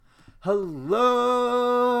Hello,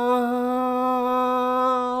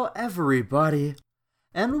 everybody,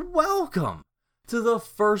 and welcome to the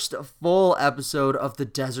first full episode of the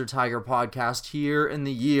Desert Tiger Podcast here in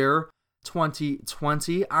the year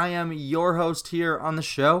 2020. I am your host here on the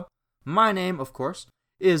show. My name, of course,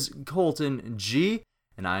 is Colton G,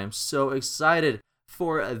 and I am so excited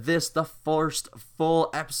for this, the first full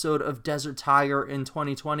episode of Desert Tiger in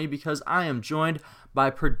 2020, because I am joined by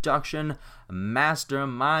production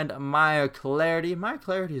mastermind Maya Clarity. Maya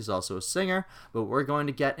Clarity is also a singer, but we're going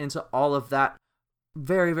to get into all of that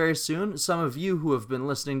very, very soon. Some of you who have been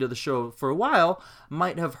listening to the show for a while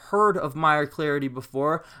might have heard of Maya Clarity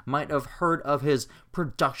before, might have heard of his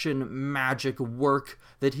production magic work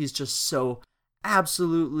that he's just so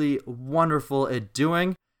absolutely wonderful at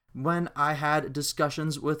doing. When I had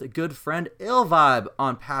discussions with a good friend Ill Vibe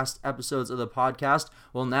on past episodes of the podcast,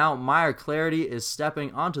 well, now Maya Clarity is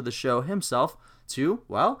stepping onto the show himself to,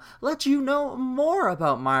 well, let you know more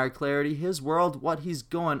about Maya Clarity, his world, what he's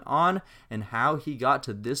going on, and how he got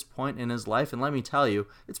to this point in his life. And let me tell you,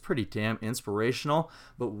 it's pretty damn inspirational,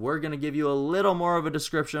 but we're going to give you a little more of a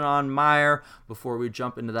description on Maya before we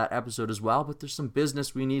jump into that episode as well. But there's some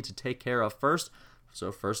business we need to take care of first. So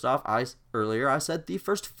first off, earlier I said the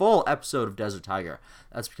first full episode of Desert Tiger.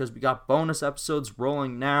 That's because we got bonus episodes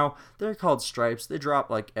rolling now. They're called Stripes. They drop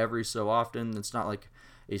like every so often. It's not like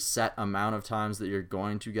a set amount of times that you're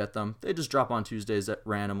going to get them. They just drop on Tuesdays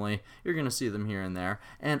randomly. You're going to see them here and there.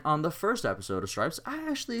 And on the first episode of Stripes, I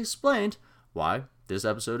actually explained why this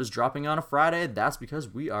episode is dropping on a Friday. That's because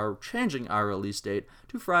we are changing our release date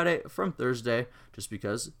to Friday from Thursday, just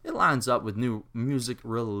because it lines up with new music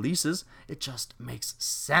releases. It just makes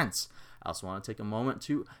sense. I also want to take a moment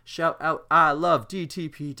to shout out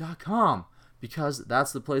ilovedtp.com, because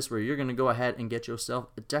that's the place where you're going to go ahead and get yourself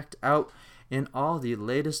decked out in all the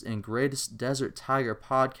latest and greatest Desert Tiger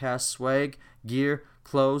podcast swag, gear,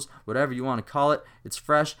 clothes, whatever you want to call it. It's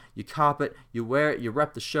fresh, you cop it, you wear it, you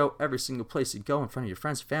rep the show every single place you go in front of your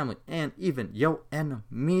friends, family, and even your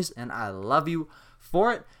enemies, and I love you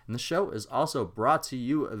for it. And the show is also brought to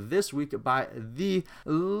you this week by the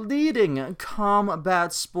leading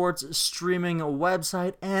combat sports streaming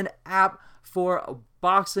website and app for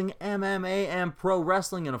boxing, MMA, and pro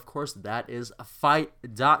wrestling, and of course that is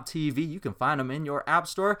FITE.tv. You can find them in your app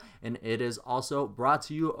store, and it is also brought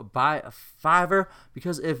to you by Fiverr,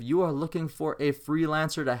 because if you are looking for a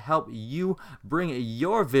freelancer to help you bring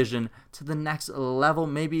your vision to the next level,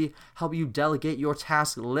 maybe help you delegate your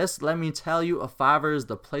task list, let me tell you, Fiverr is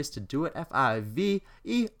the place to do it. Fiverr.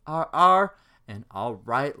 And all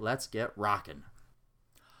right, let's get rocking.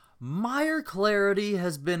 Maya Clarity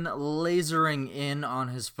has been lasering in on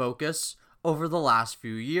his focus over the last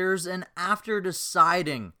few years, and after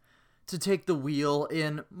deciding to take the wheel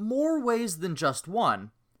in more ways than just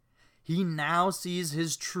one, he now sees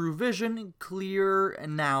his true vision clearer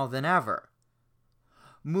now than ever.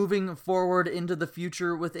 Moving forward into the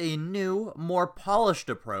future with a new, more polished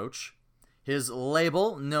approach, his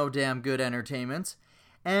label, No Damn Good Entertainment,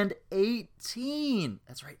 and 18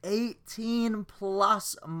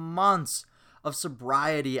 plus months of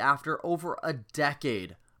sobriety after over a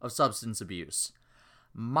decade of substance abuse.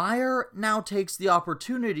 Maya now takes the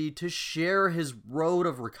opportunity to share his road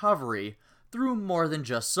of recovery through more than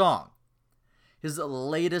just song. His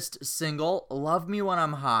latest single, Love Me When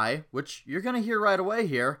I'm High, which you're going to hear right away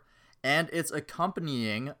here, and its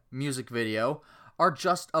accompanying music video are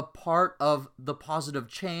just a part of the positive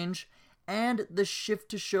change and the shift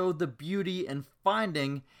to show the beauty in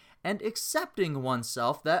finding and accepting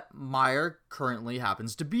oneself that Maya currently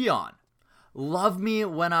happens to be on. Love Me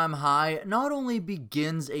When I'm High not only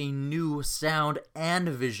begins a new sound and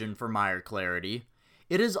vision for Maya Clarity,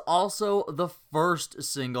 it is also the first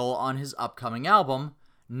single on his upcoming album,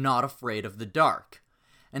 Not Afraid of the Dark.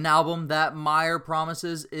 An album that Maya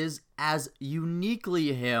promises is as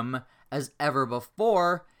uniquely him as ever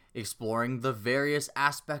before, exploring the various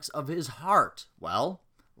aspects of his heart, well,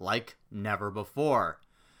 like never before.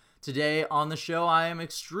 Today on the show, I am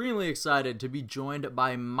extremely excited to be joined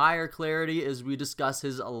by Maya Clarity as we discuss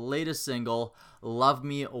his latest single, Love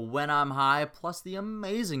Me When I'm High, plus the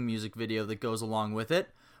amazing music video that goes along with it.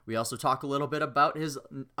 We also talk a little bit about his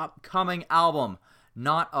upcoming album,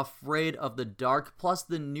 Not Afraid of the Dark, plus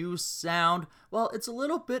the new sound. Well, it's a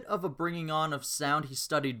little bit of a bringing on of sound he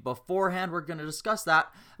studied beforehand. We're going to discuss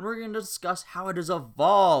that, and we're going to discuss how it has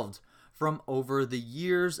evolved from over the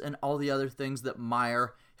years and all the other things that Maya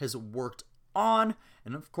has worked on.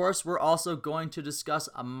 And of course, we're also going to discuss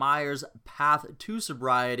Maya's path to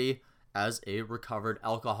sobriety as a recovered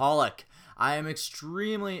alcoholic. I am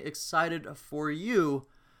extremely excited for you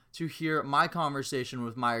to hear my conversation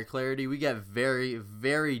with Maya Clarity. We get very,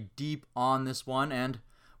 very deep on this one. And,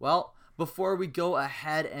 well, before we go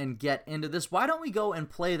ahead and get into this, why don't we go and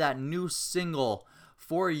play that new single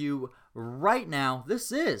for you right now?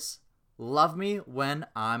 This is Love Me When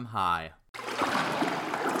I'm High.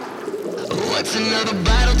 What's another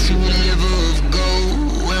battle to a level of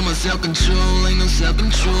gold? Where my self-control ain't no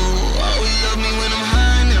self-control. Always love me when I'm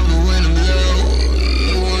high, never when I'm low.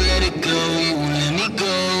 You won't let it go, you won't let me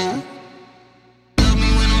go. Love me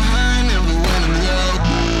when I'm high, never when I'm low.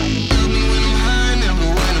 Love me when I'm high, never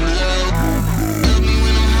when I'm low. Love me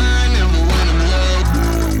when I'm high, never when I'm low.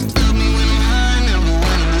 Love me when I'm high, never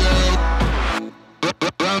when I'm low.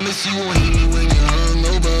 Promise you won't hate me when you're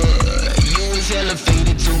hungover. You was hella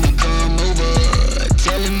faded, told me come over.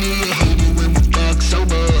 Telling me you hate me when we fuck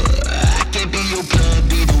sober. I can't be your plug,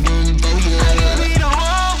 be the one for you. I can't be the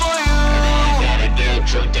one for you. And I ain't gotta get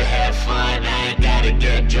drunk to have fun. I ain't gotta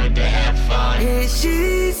get drunk to have fun. Yeah,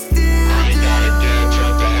 she still I ain't gotta get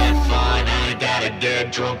drunk to have fun. I ain't gotta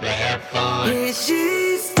get drunk to have fun. Yeah,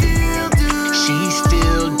 she still do. She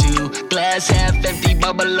still do. Glass half empty,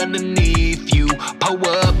 bubble underneath you. Pour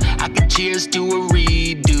up, I can cheers to a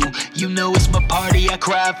redo. You know it's my party, I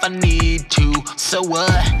cry if I need to. So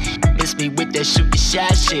what? Miss me with that shoot your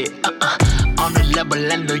shot shit. On the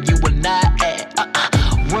level I know you are not at.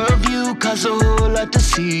 Worldview cause a whole lot to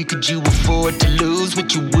see. Could you afford to lose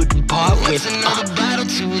what you wouldn't part with? It's another battle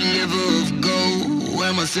to a level of gold.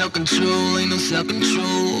 Where my self-control ain't no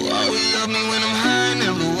self-control. Always love me when I'm high,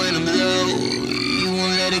 never when I'm low. You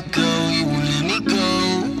won't let it go, you won't let me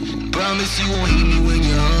go. Promise you won't hate me when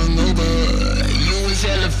you're hungover. You was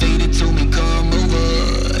hella faded, told me come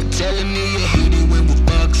over. Telling me you hate it when we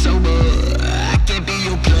fuck sober. I can't be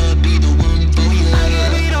your plug, be the one for you. I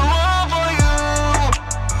can't be the one for you.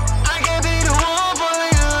 I can't be the one for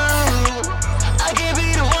you. I can't be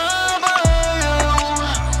the one for you.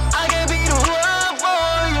 I can't be the one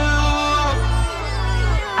for you.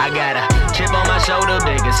 I got a chip on my shoulder,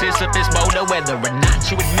 bigger sister fist boulder. Whether or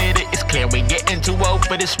not you admit it, it's clear we getting too old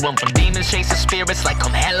for this one. From demons chasing spirits like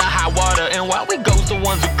I'm hella high water. And while we goes, the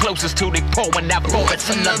ones who closest to they pouring out for it's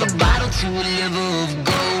another battle to a level of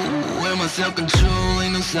gold. Where my self-control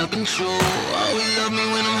ain't no self-control. Always love me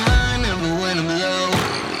when I'm high, never when I'm low.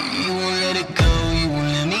 You won't let it go, you won't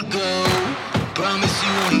let me go. Promise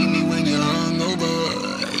you won't hate me when you're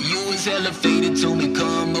hungover. You was hella faded, told me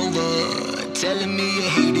come over. Telling me you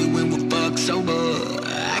hate it when we fuck sober.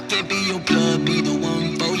 I can't be your plug, be the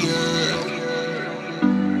one for you.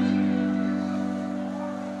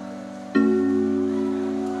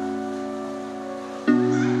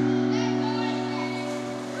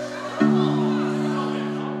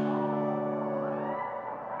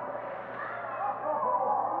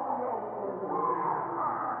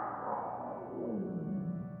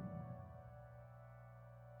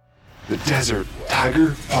 The Desert Tiger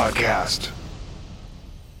Podcast.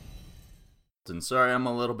 And sorry I'm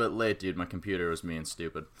a little bit late, dude. My computer was being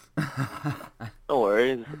stupid. No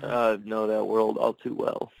worries. I know that world all too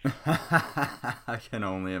well. I can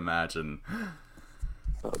only imagine.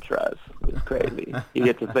 Oh, trust. It's crazy. You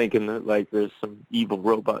get to thinking that, like, there's some evil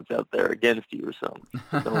robots out there against you or something.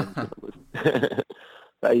 No one's gonna listen.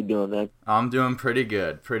 How you doing, man? I'm doing pretty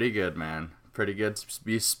good. Pretty good, man. Pretty good to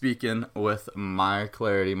be speaking with Maya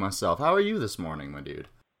Clarity myself. How are you this morning, my dude?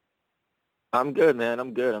 I'm good, man.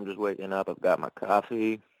 I'm good. I'm just waking up. I've got my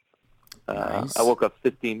coffee. Nice. I woke up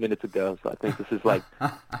 15 minutes ago, so I think this is like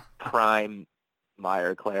prime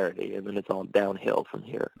Maya Clarity, and then it's all downhill from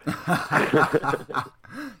here.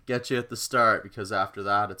 Get you at the start, because after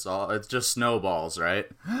that it's just snowballs, right?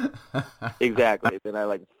 Exactly. Then I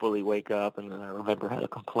like fully wake up, and then I remember how to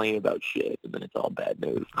complain about shit, and then it's all bad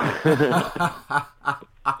news.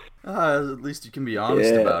 At least you can be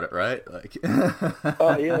honest about it, right? Like.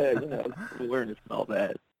 Oh yeah, awareness and all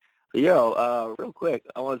that. But, real quick,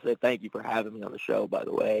 I want to say thank you for having me on the show. By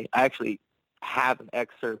the way, I actually have an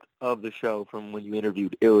excerpt of the show from when you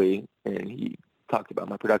interviewed Illy, and he talked about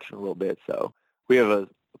my production a little bit. So we have a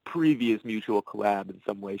previous mutual collab in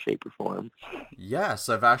some way, shape, or form. Yes,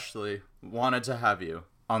 I've actually wanted to have you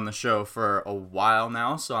on the show for a while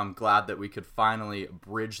now, so I'm glad that we could finally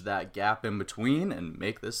bridge that gap in between and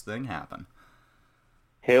make this thing happen.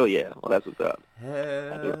 Hell yeah. Well, that's what's up.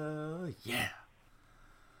 Hell yeah.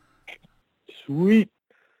 Sweet.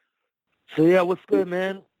 So yeah, what's good,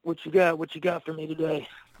 man? What you got? What you got for me today?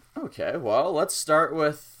 Okay, well, let's start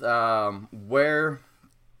with where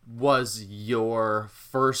was your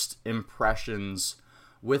first impressions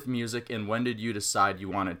with music, and when did you decide you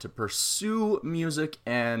wanted to pursue music?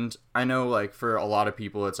 And I know, like, for a lot of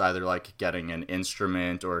people, it's either like getting an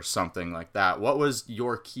instrument or something like that. What was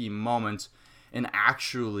your key moment in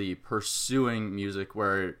actually pursuing music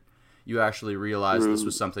where you actually realized this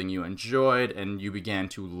was something you enjoyed and you began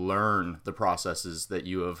to learn the processes that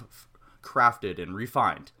you have crafted and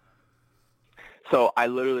refined? So I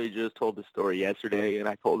literally just told the story yesterday, and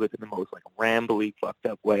I told it in the most like rambly, fucked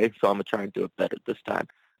up way. So I'm gonna try and do it better this time.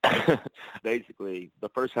 Basically, the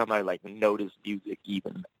first time I like noticed music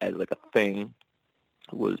even as like a thing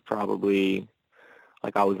was probably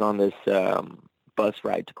like I was on this bus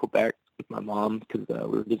ride to Quebec with my mom because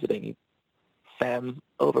we were visiting fam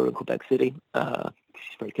over in Quebec City.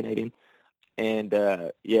 She's very Canadian. And,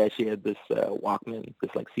 yeah, she had this Walkman,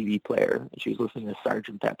 this, like, CD player, and she was listening to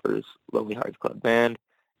Sgt. Pepper's Lonely Hearts Club Band,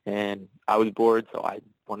 and I was bored, so I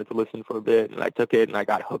wanted to listen for a bit, and I took it, and I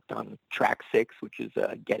got hooked on track 6, which is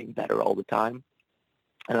Getting Better All the Time.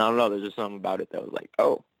 And I don't know, there's just something about it that was like,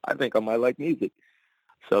 oh, I think I might like music.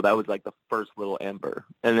 So that was, like, the first little ember.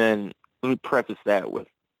 And then let me preface that with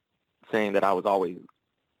saying that I was always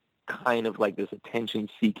kind of like this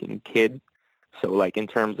attention-seeking kid. So, like, in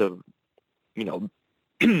terms of you know,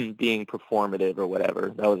 being performative or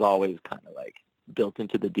whatever, that was always kind of like built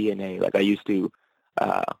into the DNA. Like I used to,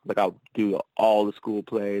 like I would do all the school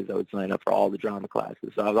plays. I would sign up for all the drama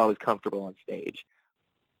classes. So I was always comfortable on stage.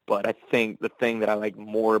 But I think the thing that I liked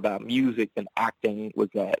more about music than acting was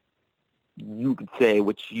that you could say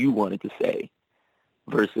what you wanted to say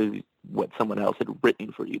versus what someone else had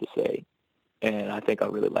written for you to say. And I think I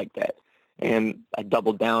really liked that. And I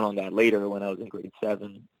doubled down on that later when I was in grade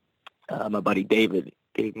 7. My buddy David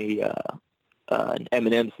gave me an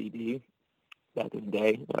Eminem CD back in the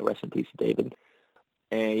day. Rest in peace, David.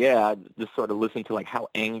 And yeah, I just sort of listened to like how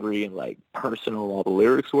angry and like personal all the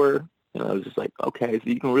lyrics were. And I was just like, okay, so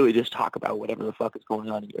you can really just talk about whatever the fuck is going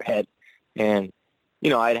on in your head. And, you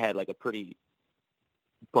know, I'd had like a pretty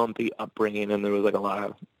bumpy upbringing, and there was like a lot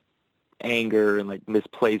of anger and like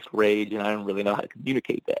misplaced rage, and I didn't really know how to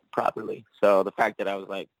communicate that properly. So the fact that I was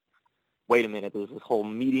like, wait a minute, there's this whole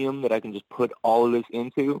medium that I can just put all of this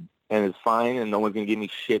into, and it's fine, and no one's going to give me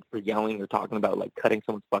shit for yelling or talking about, like, cutting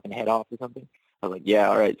someone's fucking head off or something. I was like, yeah,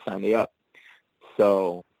 all right, sign me up.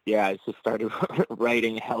 So, yeah, I just started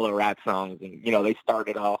writing hella rap songs, and, you know, they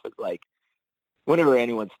started off as, like, whenever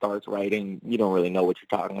anyone starts writing, you don't really know what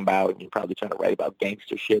you're talking about, and you're probably trying to write about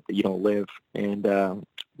gangster shit that you don't live. And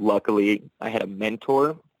luckily, I had a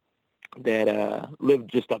mentor that lived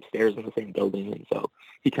just upstairs in the same building, and so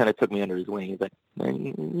he kind of took me under his wing. He's like, man,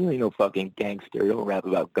 you ain't no fucking gangster. Don't rap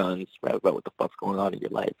about guns. Rap about what the fuck's going on in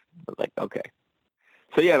your life. I was like, okay.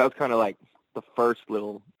 So, yeah, that was kind of like the first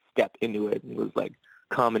little step into it. It was like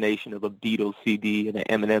a combination of a Beatles CD and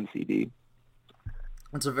an Eminem CD.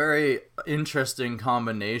 It's a very interesting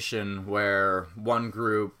combination where one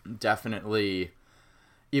group definitely,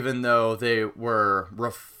 even though they were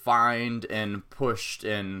refined and pushed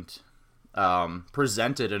and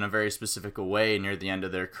presented in a very specific way near the end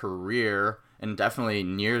of their career, and definitely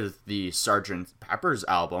near the Sgt. Pepper's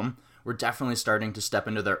album, were definitely starting to step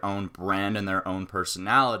into their own brand and their own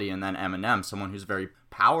personality. And then Eminem, someone who's very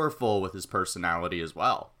powerful with his personality as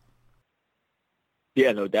well.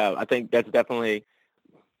 Yeah, no doubt. I think that's definitely,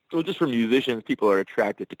 well, just for musicians, people are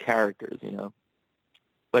attracted to characters, you know,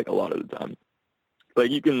 like a lot of the time. Like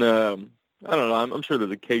you can, I don't know, I'm sure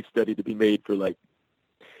there's a case study to be made for like,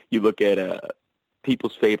 you look at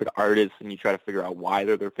people's favorite artists and you try to figure out why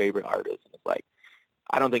they're their favorite artists. And it's like,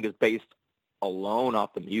 I don't think it's based alone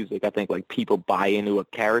off the music. I think like people buy into a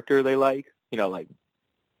character they like. You know, like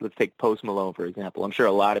let's take Post Malone, for example. I'm sure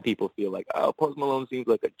a lot of people feel like, oh, Post Malone seems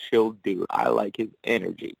like a chill dude. I like his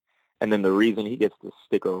energy. And then the reason he gets to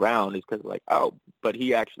stick around is because like, oh, but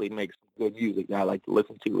he actually makes good music that I like to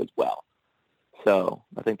listen to as well. So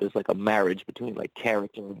I think there's like a marriage between like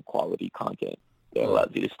character and quality content that allows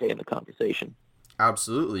you to stay in the conversation.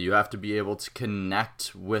 Absolutely. You have to be able to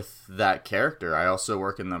connect with that character. I also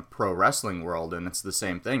work in the pro wrestling world, and it's the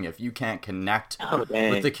same thing. If you can't connect with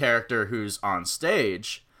the character who's on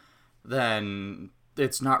stage, then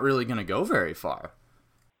it's not really going to go very far.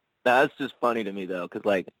 That's just funny to me, though, because,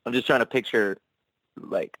 like, I'm just trying to picture,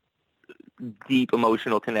 like, deep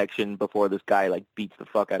emotional connection before this guy, like, beats the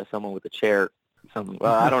fuck out of someone with a chair. Well,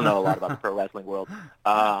 I don't know a lot about the pro wrestling world.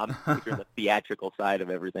 I'm picturing the theatrical side of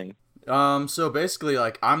everything. So basically,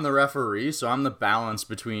 like, I'm the referee, so I'm the balance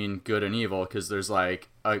between good and evil, because there's, like,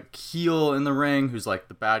 a heel in the ring who's, like,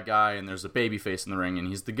 the bad guy, and there's a babyface in the ring, and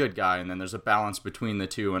he's the good guy, and then there's a balance between the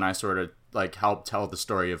two, and I sort of, like, help tell the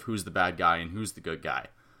story of who's the bad guy and who's the good guy.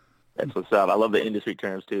 That's what's up. I love the industry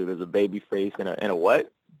terms too. There's a baby face and a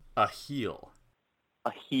what? A heel.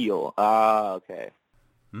 A heel. Ah, okay.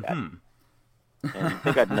 Mm-hmm. And I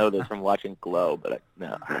think I'd know this from watching Glow, but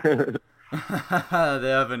no. They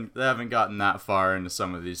haven't gotten that far into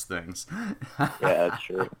some of these things. Yeah, that's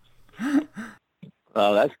true.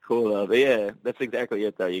 Oh, that's cool though. But yeah, that's exactly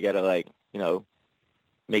it though. You gotta like,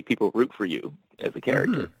 make people root for you as a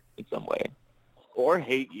character in some way. Or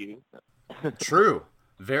hate you. True.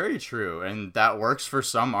 Very true. And that works for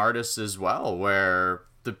some artists as well, where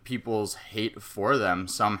the people's hate for them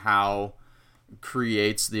somehow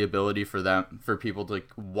creates the ability for people to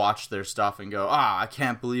watch their stuff and go, I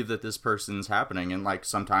can't believe that this person's happening. And like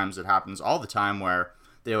sometimes it happens all the time where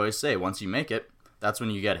they always say once you make it, that's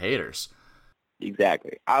when you get haters.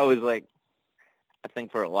 Exactly. I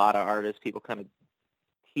think for a lot of artists, people kind of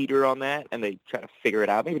teeter on that and they try to figure it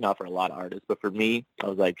out. Maybe not for a lot of artists, but for me, I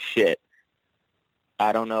was like, shit,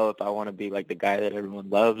 I don't know if I want to be like the guy that everyone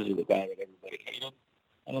loves or the guy that everybody hated.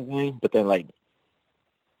 I don't know. But then like,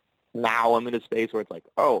 now I'm in a space where it's like,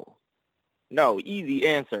 oh, no, easy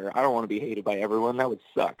answer. I don't want to be hated by everyone. That would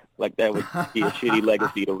suck. Like, that would be a shitty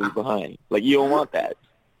legacy to leave behind. Like, you don't want that.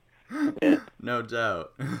 Yeah. No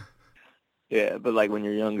doubt. Yeah, but, like, when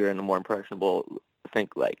you're younger and more impressionable, I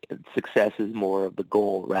think, like, success is more of the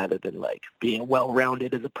goal rather than, like, being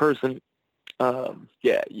well-rounded as a person.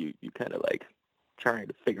 Yeah, you kind of, like, trying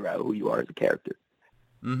to figure out who you are as a character.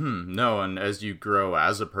 Mm-hmm. No, and as you grow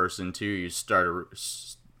as a person, too, you start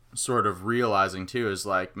sort of realizing too is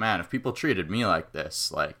like, man, if people treated me like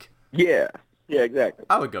this, like, yeah, exactly,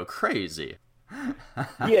 I would go crazy.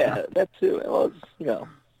 Yeah, that too. Well,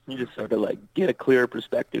 you just sort of like get a clearer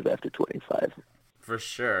perspective after 25. For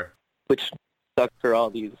sure. Which sucks for all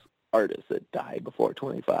these artists that die before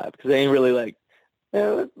 25 because they ain't really like.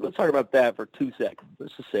 Let's talk about that for 2 seconds.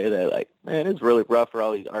 Let's just say that, like, man, it's really rough for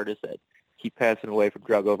all these artists that keep passing away from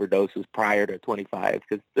drug overdoses prior to 25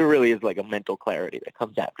 because there really is like a mental clarity that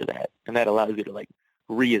comes after that, and that allows you to like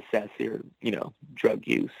reassess your drug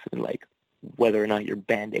use and like whether or not you're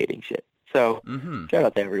band-aiding shit. So shout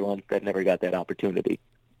out to everyone that never got that opportunity.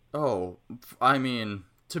 Oh, I mean,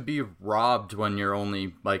 to be robbed when you're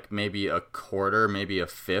only like maybe a quarter, maybe a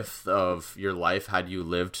fifth of your life had you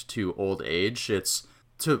lived to old age, it's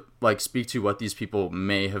to like speak to what these people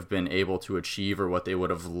may have been able to achieve or what they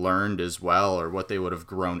would have learned as well or what they would have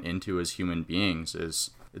grown into as human beings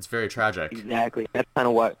it's very tragic. Exactly. That's kind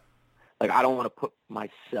of what, like, I don't want to put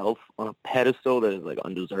myself on a pedestal that is like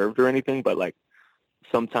undeserved or anything, but like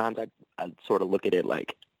sometimes I sort of look at it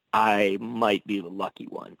like I might be the lucky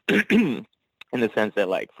one in the sense that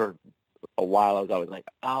like for a while I was always like,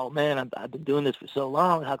 oh man, I've been doing this for so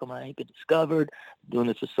long. How come I ain't been discovered? I'm doing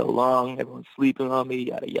this for so long. Everyone's sleeping on me,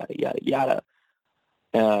 yada, yada, yada, yada.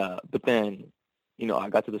 But then, I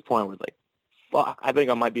got to this point where it's like, fuck, I think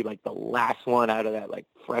I might be like the last one out of that like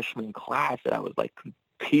freshman class that I was like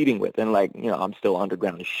competing with. And like, I'm still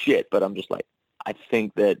underground as shit, but I'm just like, I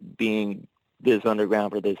think that being this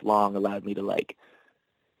underground for this long allowed me to like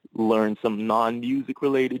learn some non-music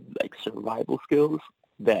related like survival skills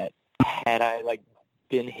that had I like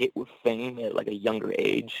been hit with fame at like a younger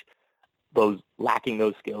age, lacking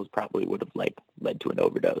those skills probably would have like led to an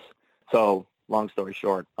overdose. So long story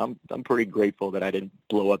short, I'm pretty grateful that I didn't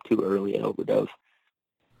blow up too early and overdose.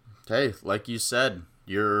 Hey, like you said,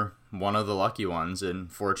 you're one of the lucky ones,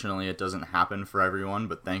 and fortunately it doesn't happen for everyone,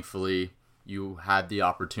 but thankfully you had the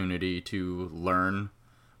opportunity to learn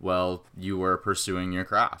while you were pursuing your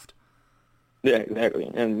craft. Yeah, exactly.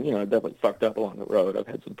 And, I definitely fucked up along the road. I've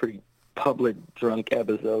had some pretty public drunk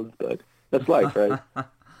episodes, but that's life, right?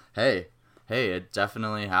 Hey, it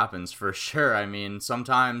definitely happens for sure. I mean,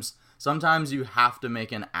 sometimes you have to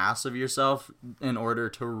make an ass of yourself in order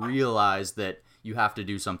to realize that you have to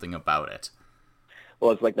do something about it.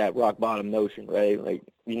 Well, it's like that rock bottom notion, right? Like,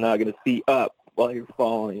 you're not going to see up while you're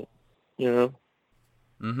falling,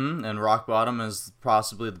 And rock bottom is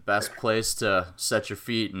possibly the best place to set your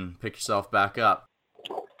feet and pick yourself back up.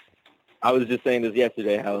 I was just saying this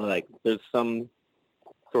yesterday, how like there's some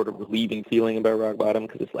sort of relieving feeling about rock bottom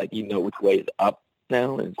because it's like which way is up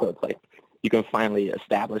now, and so it's like you can finally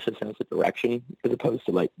establish a sense of direction as opposed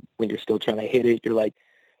to like when you're still trying to hit it, you're like,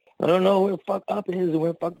 I don't know where fuck up is and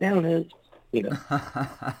where fuck down is.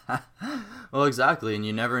 Well, exactly, and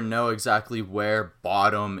you never know exactly where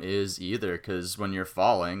bottom is either, because when you're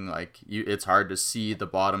falling, like it's hard to see the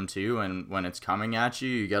bottom too, and when it's coming at you,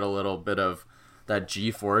 you get a little bit of that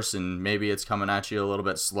G-force, and maybe it's coming at you a little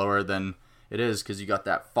bit slower than it is because you got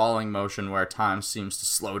that falling motion where time seems to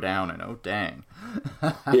slow down, and oh dang.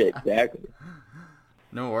 Yeah, exactly.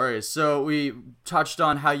 No worries. So we touched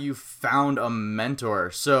on how you found a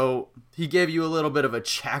mentor. So he gave you a little bit of a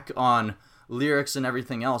check on lyrics and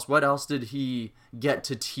everything else. What else did he get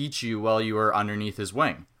to teach you while you were underneath his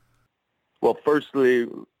wing? Well, firstly,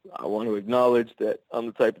 I want to acknowledge that I'm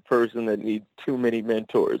the type of person that needs too many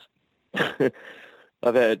mentors.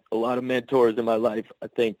 I've had a lot of mentors in my life. I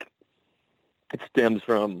think it stems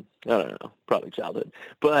from, I don't know, probably childhood.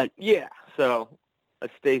 But yeah, so I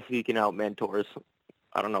stay seeking out mentors.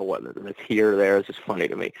 I don't know whether it's here or there. It's just funny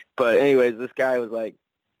to me. But anyways, this guy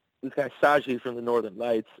Saji from the Northern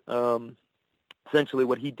Lights, essentially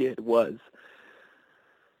what he did was,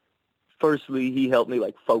 firstly, he helped me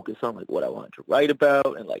like focus on like what I wanted to write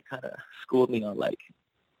about and like kind of schooled me on like,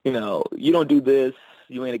 you know, you don't do this,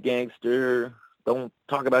 you ain't a gangster, don't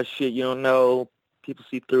talk about shit you don't know, people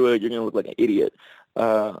see through it, you're going to look like an idiot.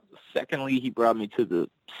 Secondly, he brought me to the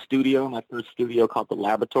studio, my first studio called The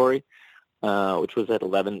Laboratory, which was at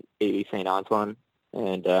 1180 St. Antoine.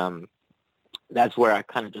 And that's where I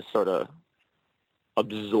kind of just sort of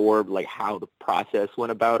absorbed like how the process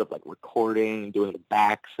went about of like recording, doing the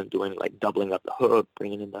backs and doing like doubling up the hook,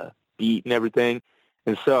 bringing in the beat and everything.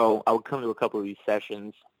 And so I would come to a couple of these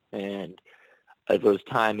sessions, and if it was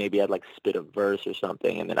time, maybe I'd like spit a verse or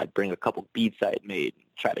something, and then I'd bring a couple beats I had made and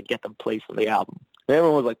try to get them placed on the album. And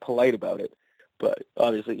everyone was like polite about it, but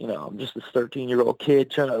obviously, you know, I'm just this 13-year-old kid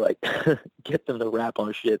trying to like get them to rap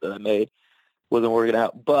on shit that I made. Wasn't working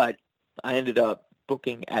out, but I ended up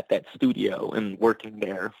booking at that studio and working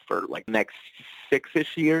there for like next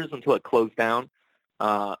 6-ish years until it closed down.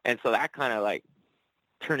 And so that kind of like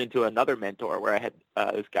turned into another mentor where I had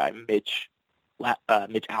this guy, Mitch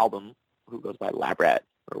Album, who goes by Labrat,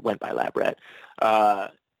 or went by Labrat.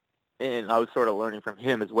 And I was sort of learning from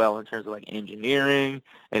him as well in terms of like engineering.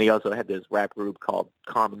 And he also had this rap group called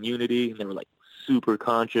Common Unity, and they were like super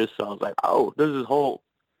conscious. So I was like, oh, there's this whole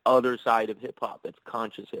other side of hip hop that's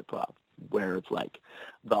conscious hip hop, where it's like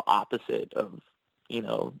the opposite of, you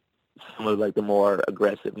know, some of like the more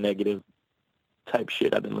aggressive, negative type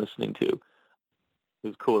shit I've been listening to. It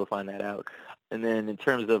was cool to find that out. And then in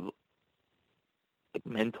terms of like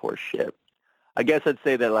mentorship, I guess I'd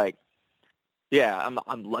say that like, yeah,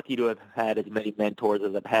 I'm lucky to have had as many mentors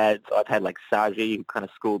as I've had. So I've had like Saji, who kind of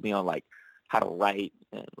schooled me on like how to write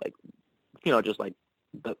and like, you know, just like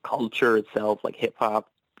the culture itself, like hip hop.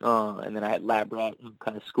 And then I had Labrat, who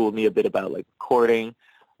kind of schooled me a bit about like recording.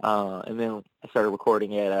 And then I started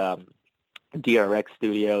recording at DRX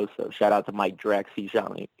Studios. So shout out to Mike Drex. He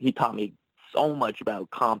taught me so much about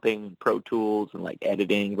comping, Pro Tools, and like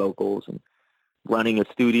editing vocals and running a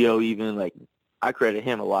studio even. Like I credit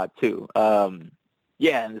him a lot too.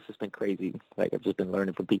 Yeah, and this has been crazy. Like I've just been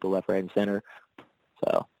learning from people left, right, and center.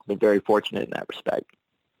 So I've been very fortunate in that respect.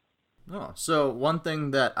 Oh, so one thing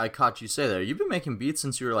that I caught you say there, you've been making beats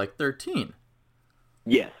since you were like 13.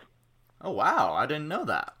 Yes. Oh, wow. I didn't know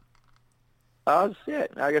that. Oh,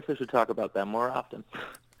 shit. I guess I should talk about that more often.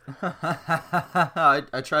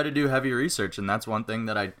 I try to do heavy research, and that's one thing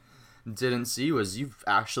that I didn't see was you've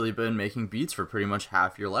actually been making beats for pretty much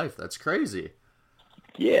half your life. That's crazy.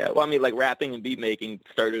 Yeah, well, I mean, like rapping and beat making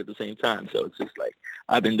started at the same time, so it's just like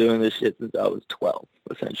I've been doing this shit since I was 12,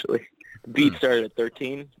 essentially. Beat started at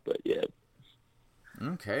 13, but yeah.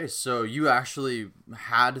 Okay, so you actually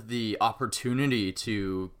had the opportunity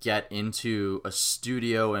to get into a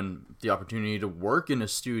studio and the opportunity to work in a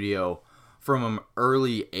studio from an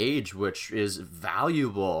early age, which is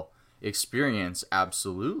valuable experience,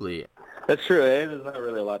 absolutely. That's true, eh? There's not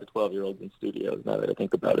really a lot of 12-year-olds in studios now that I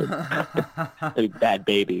think about it. Maybe Bad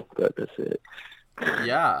Baby, but that's it.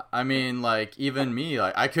 Yeah, I mean, like, even me,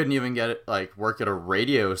 like, I couldn't even work at a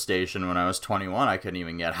radio station when I was 21. I couldn't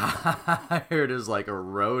even get hired as, like, a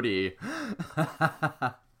roadie.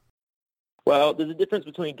 Well, there's a difference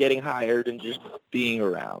between getting hired and just being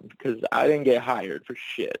around, because I didn't get hired for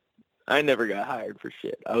shit. I never got hired for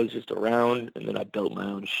shit. I was just around, and then I built my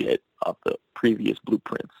own shit off the previous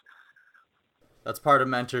blueprints. That's part of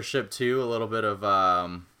mentorship, too, a little bit of,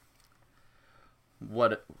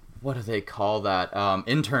 what do they call that?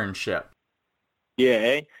 Internship. Yeah,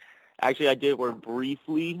 eh? Actually, I did work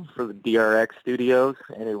briefly for the DRX Studios,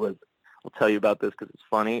 and it was, I'll tell you about this because it's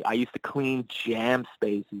funny. I used to clean jam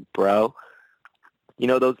spaces, bro. You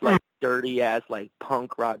know those, like, dirty-ass, like,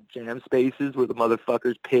 punk rock jam spaces where the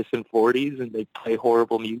motherfuckers piss in 40s and they play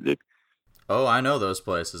horrible music? Oh, I know those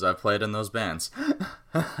places. I've played in those bands.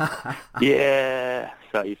 Yeah.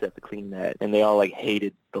 So I used to have to clean that, and they all, like,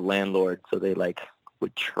 hated the landlord, so they, like,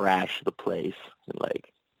 would trash the place and,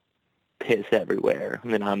 like, piss everywhere.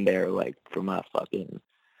 And then I'm there, like, for my fucking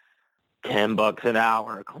 $10 an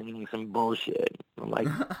hour cleaning some bullshit. I'm like,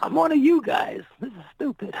 I'm one of you guys. This is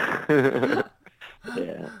stupid.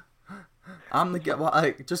 Yeah. I'm the guy.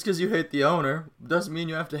 Well, just because you hate the owner doesn't mean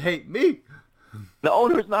you have to hate me. The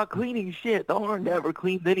owner's not cleaning shit. The owner never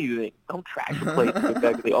cleans anything. Don't trash the place and get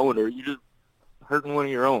back to the owner. You're just hurting one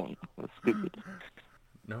of your own. That's stupid.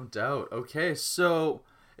 No doubt. Okay, so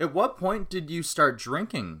at what point did you start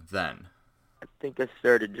drinking then? I think I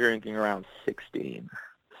started drinking around 16.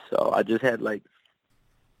 So I just had, like,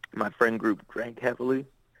 my friend group drank heavily.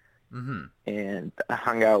 Mm-hmm. And I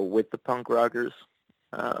hung out with the punk rockers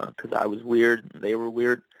because I was weird and they were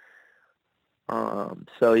weird.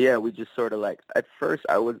 So, yeah, we just sort of, like, at first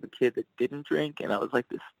I was the kid that didn't drink, and I was, like,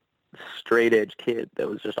 this straight-edge kid that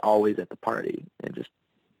was just always at the party and just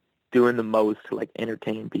doing the most to, like,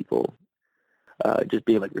 entertain people, just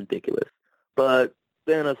being, like, ridiculous. But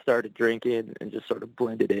then I started drinking and just sort of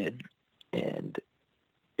blended in, and,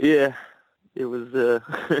 yeah, it was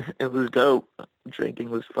it was dope. Drinking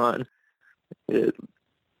was fun. It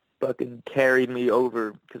fucking carried me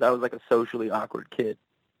over because I was, like, a socially awkward kid.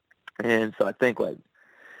 And so I think, like,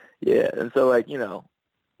 yeah, and so, like, you know,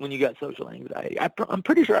 when you got social anxiety, I'm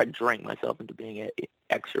pretty sure I drank myself into being an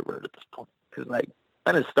extrovert at this point. Because, like,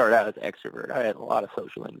 I didn't start out as an extrovert. I had a lot of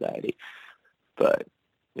social anxiety. But,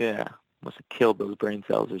 yeah, must have killed those brain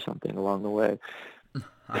cells or something along the way.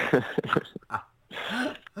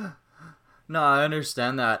 No, I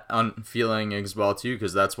understand that feeling as well, too,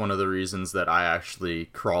 because that's one of the reasons that I actually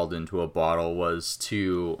crawled into a bottle was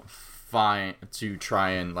to try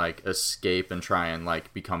and, like, escape and try and,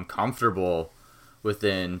 like, become comfortable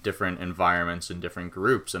within different environments and different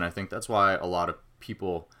groups. And I think that's why a lot of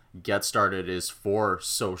people get started is for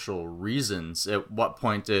social reasons. At what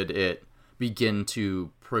point did it begin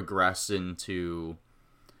to progress into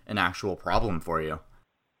an actual problem for you?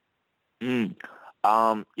 Yeah,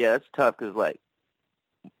 that's tough because, like,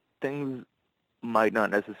 things might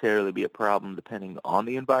not necessarily be a problem depending on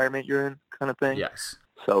the environment you're in, kind of thing. Yes.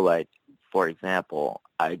 So, like, for example,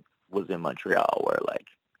 I was in Montreal where, like,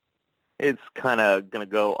 it's kind of going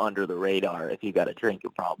to go under the radar if you got a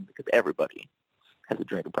drinking problem because everybody has a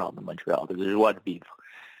drinking problem in Montreal because there's what beef.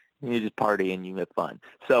 You just party and you have fun.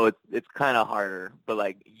 So it's kind of harder, but,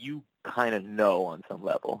 like, you kind of know on some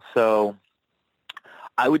level. So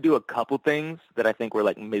I would do a couple things that I think were,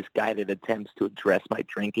 like, misguided attempts to address my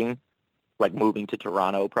drinking, like moving to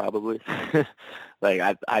Toronto probably.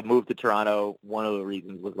 Like, I moved to Toronto. One of the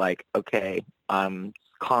reasons was, like, okay, I'm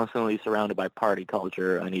constantly surrounded by party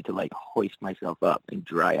culture. I need to, like, hoist myself up and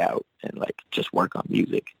dry out and, like, just work on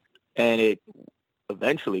music. And it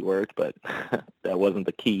eventually worked, but that wasn't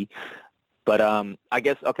the key. But I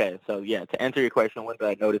guess, okay, so, yeah, to answer your question, when did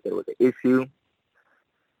I notice there was an issue?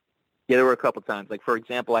 Yeah, there were a couple times. Like, for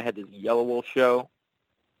example, I had this Yellow Wolf show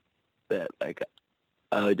that, like,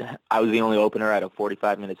 I was the only opener at a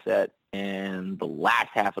 45-minute set, and the last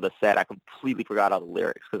half of the set, I completely forgot all the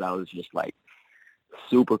lyrics because I was just, like,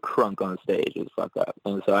 super crunk on stage. It was fucked up.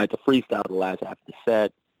 And so I had to freestyle the last half of the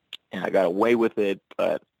set, and I got away with it,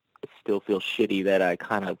 but I still feel shitty that I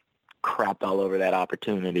kind of crapped all over that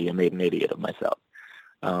opportunity and made an idiot of myself.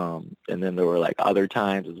 And then there were, like, other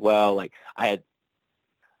times as well. Like, I had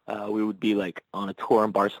we would be, like, on a tour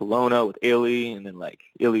in Barcelona with Illy, and then, like,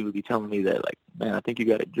 Illy would be telling me that, like, man, I think you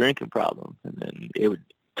got a drinking problem. And then it would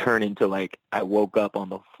turn into, like, I woke up on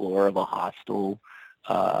the floor of a hostel,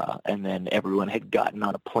 and then everyone had gotten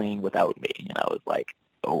on a plane without me. And I was like,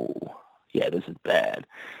 oh, yeah, this is bad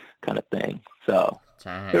kind of thing. So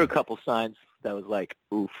there were a couple signs that was like,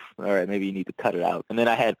 oof, all right, maybe you need to cut it out. And then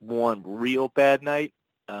I had one real bad night,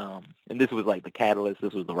 and this was, like, the catalyst.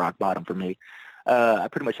 This was the rock bottom for me. I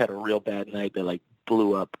pretty much had a real bad night that, like,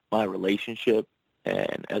 blew up my relationship,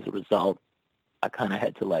 and as a result, I kind of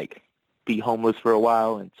had to, like, be homeless for a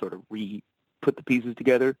while and sort of put the pieces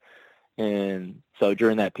together. And so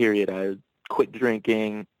during that period, I quit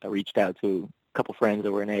drinking. I reached out to a couple friends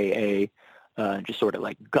that were in AA, and just sort of,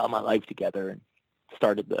 like, got my life together and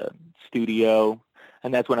started the studio.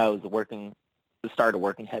 And that's when I started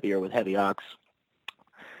working heavier with Heavy Ox.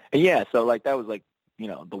 And yeah, so, like, that was, like, you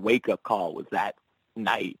know, the wake-up call was that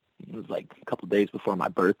night. It was, like, a couple of days before my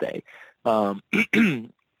birthday. And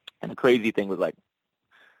the crazy thing was, like,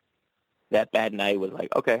 that bad night was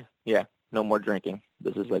like, okay, yeah, no more drinking.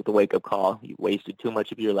 This is, like, the wake-up call. You wasted too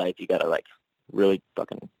much of your life. You got to, like, really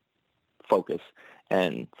fucking focus.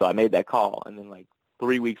 And so I made that call. And then, like,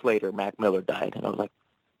 3 weeks later, Mac Miller died. And I was like,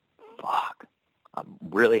 fuck, I'm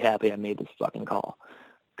really happy I made this fucking call.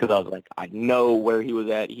 Because I was like, I know where he was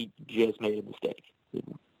at. He just made a mistake. It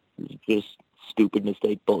was just stupid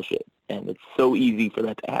mistake bullshit. And it's so easy for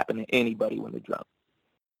that to happen to anybody when they're drunk.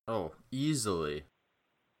 Oh, easily.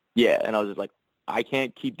 Yeah, and I was just like, I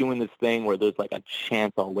can't keep doing this thing where there's like a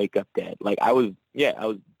chance I'll wake up dead. Like I was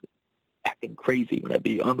acting crazy when I'd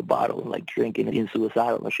be on the bottle and like drinking and being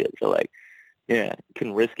suicidal and shit. So like, yeah, you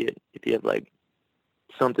can risk it if you have like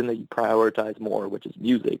something that you prioritize more, which is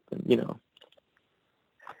music. And you know,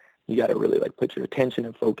 you got to really like put your attention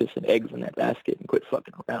and focus and eggs in that basket and quit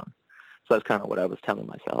fucking around. So that's kind of what I was telling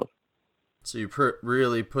myself. So you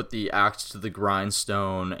really put the axe to the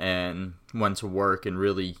grindstone and went to work and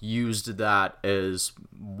really used that as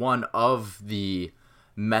one of the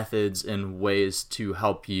methods and ways to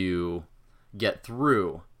help you get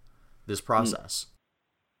through this process.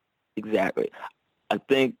 Exactly. I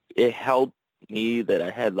think it helped me that I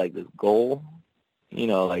had like this goal, you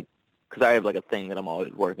know, like, because I have like a thing that I'm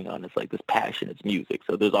always working on. It's like this passion, it's music.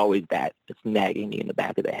 So there's always that. It's nagging me in the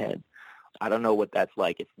back of the head. I don't know what that's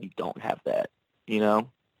like if you don't have that, you know?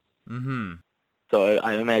 Mm-hmm. So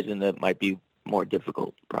I imagine that might be more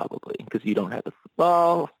difficult probably because you don't have the,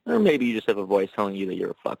 well, or maybe you just have a voice telling you that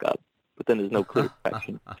you're a fuck up, but then there's no clear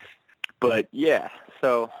direction. But yeah,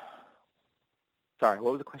 so, sorry,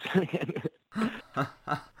 what was the question again?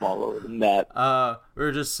 All over the map. We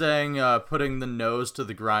were just saying putting the nose to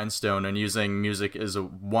the grindstone and using music is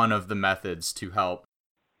one of the methods to help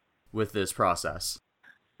with this process.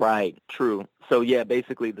 Right, true. So yeah,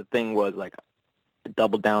 basically the thing was like I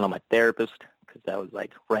doubled down on my therapist because that was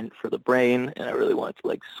like rent for the brain, and I really wanted to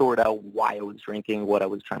like sort out why I was drinking, what I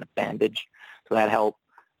was trying to bandage. So that helped.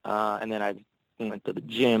 And then I went to the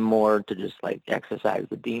gym more to just like exercise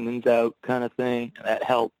the demons out kind of thing, and that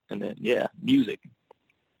helped. And then yeah, music,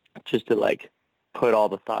 just to like put all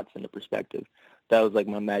the thoughts into perspective. That was like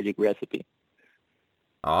my magic recipe.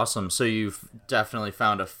 Awesome. So you've definitely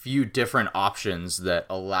found a few different options that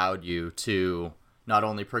allowed you to not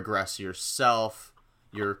only progress yourself,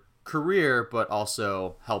 your career, but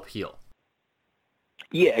also help heal.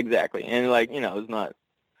 Yeah, exactly. And like, you know, it's not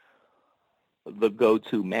the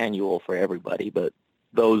go-to manual for everybody, but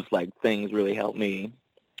those like things really help me.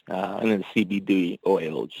 And then CBD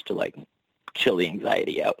oil just to like chill the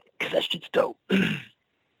anxiety out because that shit's dope.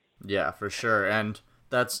 Yeah, for sure. And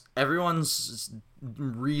that's everyone's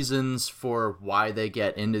reasons for why they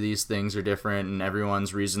get into these things are different, and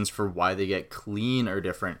everyone's reasons for why they get clean are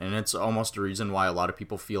different. And it's almost a reason why a lot of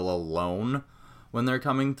people feel alone when they're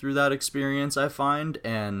coming through that experience, I find.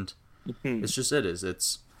 And it's just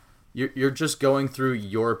it's you're just going through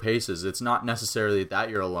your paces. It's not necessarily that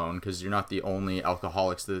you're alone, because you're not the only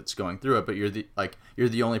alcoholics that's going through it, but you're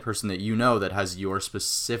the only person that you know that has your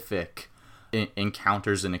specific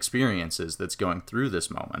encounters and experiences that's going through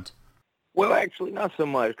this moment. Well, actually, not so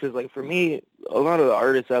much, because like for me, a lot of the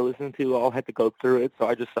artists I listen to all had to go through it, so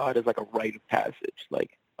I just saw it as like a rite of passage.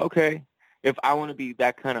 Like, okay, if I want to be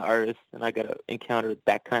that kind of artist, then I gotta encounter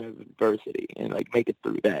that kind of adversity and like make it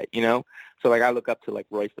through that, you know. So like I look up to like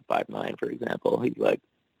Royce the 5'9", for example. He's like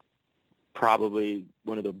probably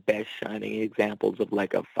one of the best shining examples of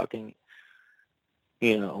like a fucking,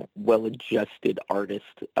 you know, well-adjusted artist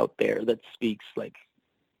out there that speaks like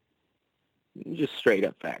just straight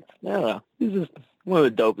up facts. I don't know. He's just one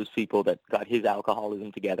of the dopest people that got his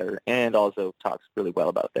alcoholism together and also talks really well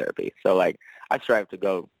about therapy. So like I strive to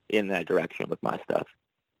go in that direction with my stuff.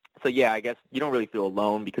 So yeah, I guess you don't really feel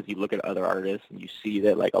alone because you look at other artists and you see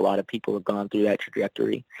that like a lot of people have gone through that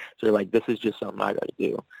trajectory. So you're like, this is just something I got to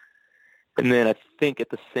do. And then I think at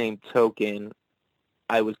the same token,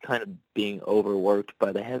 I was kind of being overworked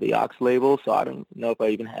by the Heavy Ox label, so I don't know if I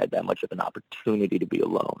even had that much of an opportunity to be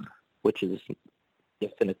alone, which is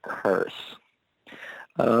just a curse.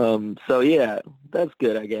 So yeah, that's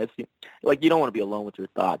good, I guess. Like, you don't want to be alone with your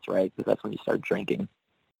thoughts, right? Because that's when you start drinking.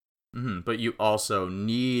 Mm-hmm. But you also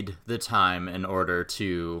need the time in order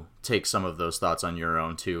to take some of those thoughts on your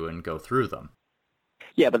own too and go through them.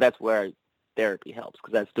 Yeah, but that's where therapy helps,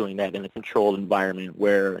 because that's doing that in a controlled environment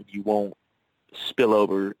where you won't spill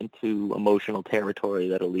over into emotional territory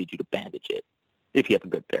that'll lead you to bandage it if you have a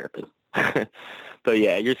good therapist. So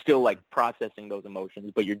yeah, you're still like processing those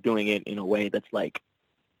emotions, but you're doing it in a way that's like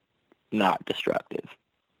not destructive.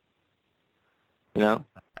 You know?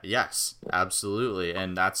 Yes, absolutely.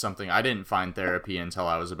 And that's something I didn't find therapy until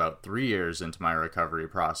I was about 3 years into my recovery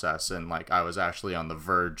process. And like I was actually on the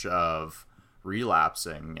verge of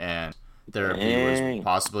relapsing, and therapy was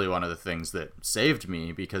possibly one of the things that saved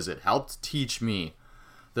me, because it helped teach me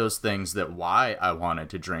those things that why I wanted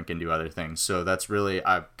to drink and do other things. So that's really,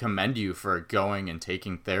 I commend you for going and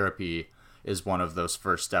taking therapy is one of those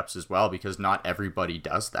first steps as well, because not everybody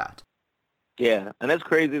does that. Yeah, and that's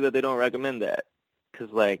crazy that they don't recommend that,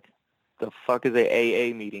 because like, the fuck is a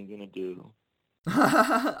AA meeting gonna do?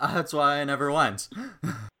 That's why I never went.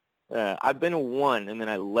 I've been to one, and then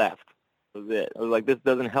I left. That was it. I was like, this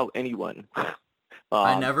doesn't help anyone.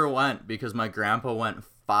 I never went because my grandpa went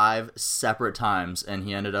 5 separate times, and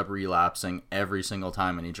he ended up relapsing every single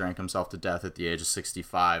time, and he drank himself to death at the age of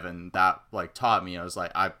 65, and that, like, taught me. I was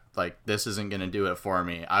like, this isn't going to do it for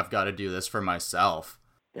me. I've got to do this for myself.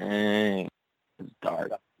 Dang. It's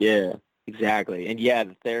dark. Yeah, exactly. And yeah,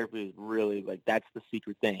 the therapy is really, like, that's the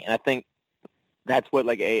secret thing. And I think that's what,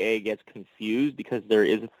 like, AA gets confused, because there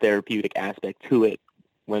is a therapeutic aspect to it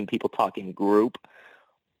when people talk in group,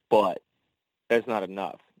 but that's not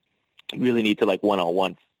enough. You really need to, like,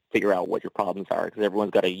 one-on-one figure out what your problems are, because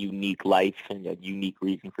everyone's got a unique life and a unique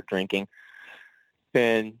reason for drinking.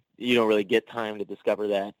 And you don't really get time to discover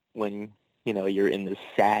that when, you know, you're in this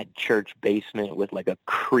sad church basement with, like, a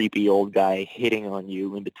creepy old guy hitting on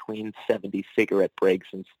you in between 70 cigarette breaks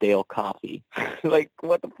and stale coffee. Like,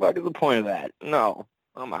 what the fuck is the point of that? No,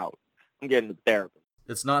 I'm out. I'm getting a therapist.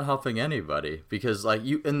 It's not helping anybody, because, like,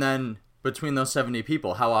 and then between those 70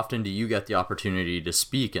 people, how often do you get the opportunity to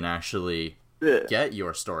speak and actually get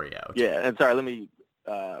your story out? Yeah, and sorry, let me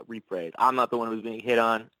rephrase. I'm not the one who's being hit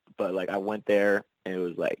on, but, like, I went there, and it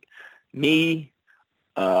was, like, me,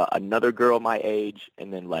 another girl my age,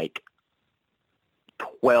 and then, like,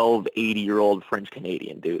 12 80-year-old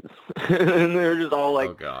French-Canadian dudes. And they were just all like,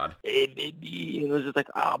 oh, God. Hey, baby. And it was just like,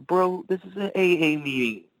 bro, this is an AA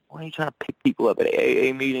meeting. Why are you trying to pick people up at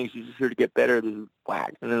AA meetings? You're just here to get better. This is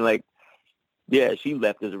whack. And then, like, yeah, she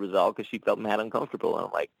left as a result because she felt mad uncomfortable. And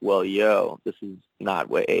I'm like, well, yo, this is not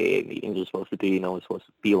what AA meetings are supposed to be. No one's supposed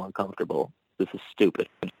to feel uncomfortable. This is stupid.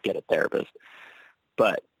 Get a therapist.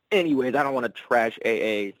 But anyways, I don't want to trash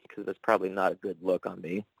AA because that's probably not a good look on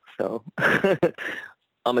me. So I'm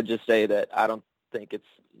going to just say that I don't think it's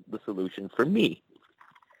the solution for me.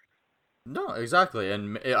 No, exactly,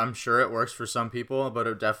 and I'm sure it works for some people, but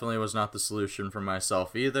it definitely was not the solution for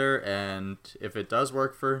myself either, and if it does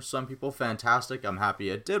work for some people, fantastic. I'm happy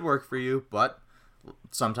it did work for you, but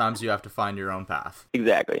sometimes you have to find your own path.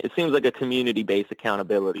 Exactly. It seems like a community-based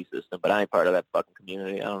accountability system, but I ain't part of that fucking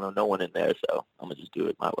community. I don't know no one in there, so I'm going to just do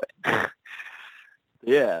it my way.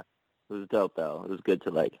 Yeah, it was dope, though. It was good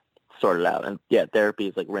to, like, sort it out, and yeah, therapy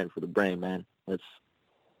is like rent for the brain, man. That's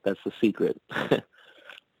the secret.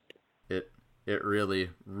 It really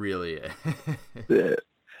is. Yeah.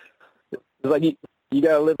 It's like you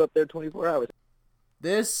gotta live up there 24 hours.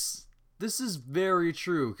 This is very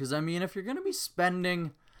true, because, I mean, if you're going to be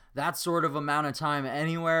spending that sort of amount of time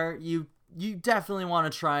anywhere, you definitely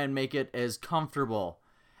want to try and make it as comfortable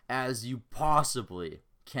as you possibly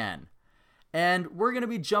can. And we're going to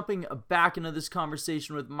be jumping back into this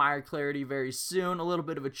conversation with Meyer Clarity very soon. A little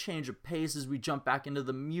bit of a change of pace as we jump back into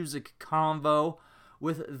the music convo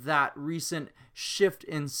with that recent shift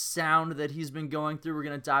in sound that he's been going through. We're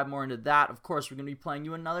going to dive more into that. Of course, we're going to be playing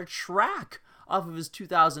you another track off of his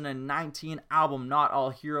 2019 album, Not All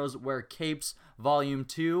Heroes Wear Capes, Volume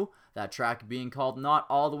 2. That track being called Not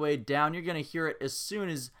All the Way Down. You're going to hear it as soon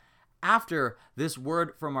as after this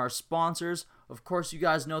word from our sponsors. Of course, you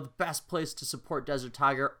guys know the best place to support Desert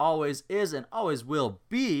Tiger always is and always will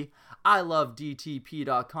be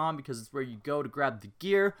ilovedtp.com, because it's where you go to grab the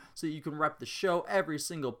gear so that you can rep the show every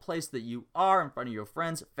single place that you are, in front of your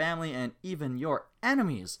friends, family, and even your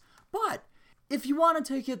enemies. But if you want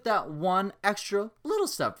to take it that one extra little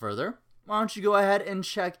step further, why don't you go ahead and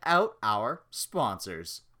check out our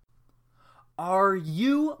sponsors. Are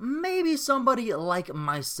you maybe somebody like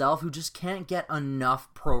myself who just can't get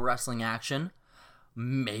enough pro wrestling action?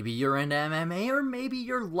 Maybe you're into MMA, or maybe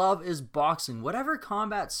your love is boxing. Whatever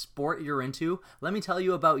combat sport you're into, let me tell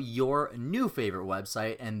you about your new favorite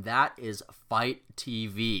website, and that is Fight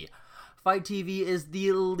TV. Fight TV is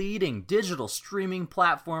the leading digital streaming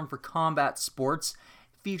platform for combat sports,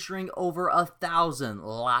 featuring over 1,000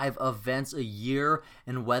 live events a year.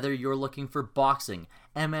 And whether you're looking for boxing,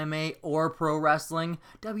 MMA, or pro wrestling,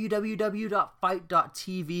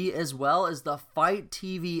 www.fight.tv, as well as the Fight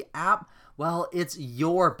TV app, well, it's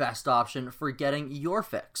your best option for getting your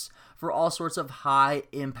fix for all sorts of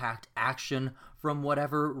high-impact action from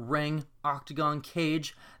whatever ring, octagon,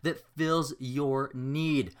 cage that fills your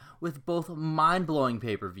need, with both mind-blowing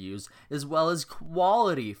pay-per-views as well as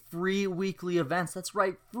quality free weekly events. That's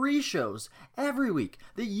right, free shows every week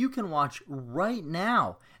that you can watch right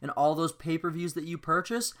now. And all those pay-per-views that you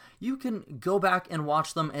purchase, you can go back and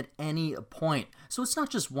watch them at any point. So it's not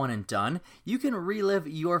just one and done. You can relive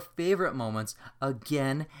your favorite moments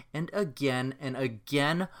again and again and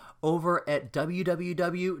again over at www.fight.tv,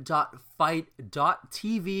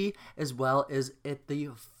 as well as at the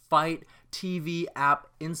Fight TV app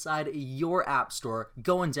inside your app store.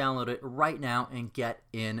 Go and download it right now and get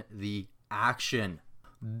in the action.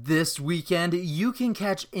 This weekend, you can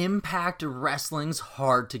catch Impact Wrestling's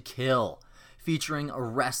Hard to Kill, featuring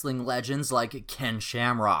wrestling legends like Ken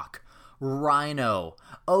Shamrock, Rhino,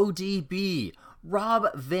 ODB, Rob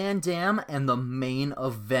Van Dam, and the main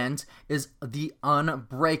event is the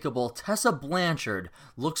unbreakable Tessa Blanchard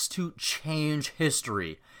looks to change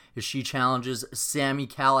history as she challenges Sami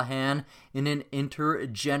Callihan in an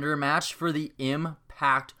intergender match for the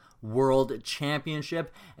Impact World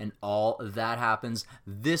Championship, and all that happens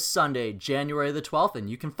this Sunday, January the 12th, and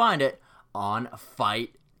you can find it on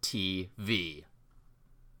Fight TV.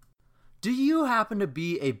 Do you happen to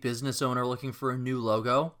be a business owner looking for a new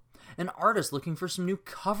logo? An artist looking for some new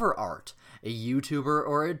cover art? A YouTuber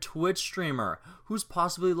or a Twitch streamer who's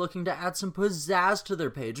possibly looking to add some pizzazz to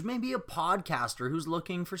their page? Maybe a podcaster who's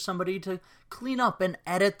looking for somebody to clean up and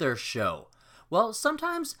edit their show? Well,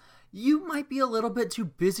 sometimes you might be a little bit too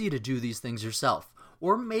busy to do these things yourself.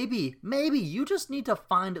 Or maybe you just need to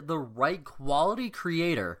find the right quality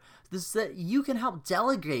creator so that you can help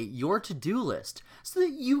delegate your to-do list so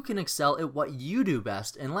that you can excel at what you do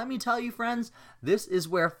best. And let me tell you, friends, this is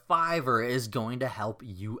where Fiverr is going to help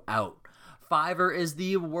you out. Fiverr is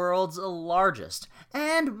the world's largest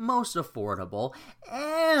and most affordable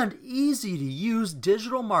and easy to use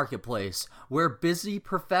digital marketplace where busy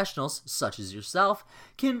professionals such as yourself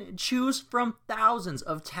can choose from thousands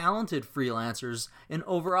of talented freelancers in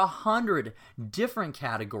over 100 different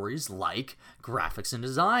categories like graphics and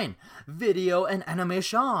design, video and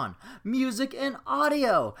animation, music and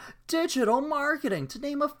audio, digital marketing, to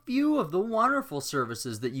name a few of the wonderful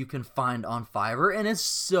services that you can find on Fiverr, and it's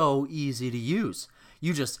so easy to use.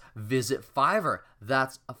 You just visit Fiverr.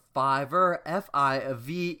 That's Fiverr,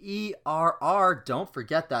 Fiverr. Don't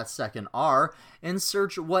forget that second R, and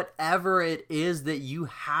search whatever it is that you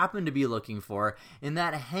happen to be looking for in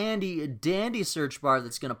that handy dandy search bar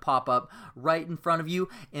that's going to pop up right in front of you,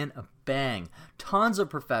 and bang, tons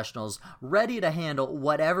of professionals ready to handle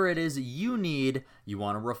whatever it is you need. You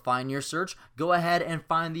want to refine your search? Go ahead and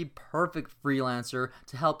find the perfect freelancer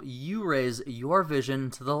to help you raise your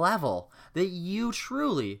vision to the level that you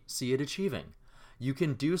truly see it achieving. You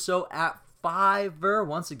can do so at Fiverr.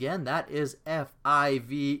 Once again, that is Fiverr.com.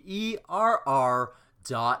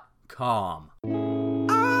 All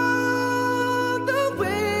the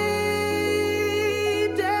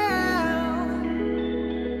way down,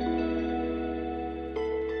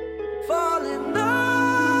 falling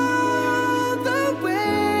all the way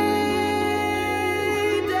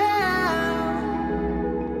down.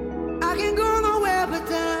 I can't go nowhere but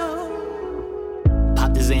down.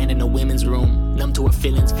 Pop the Xan in the women's room. Numb to her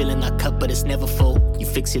feelings, filling our cup, but it's never full. You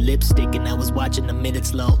fix your lipstick, and I was watching the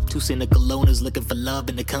minutes low. Two cynical loners looking for love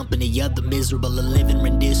in the company of the miserable. A living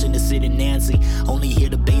rendition of Sid and Nancy. Only hear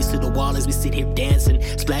the bass of the wall as we sit here dancing.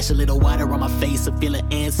 Splash a little water on my face, I'm feeling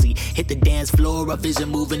antsy. Hit the dance floor, our vision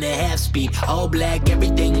moving at half speed. All black,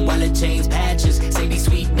 everything while it changes patches. Sadie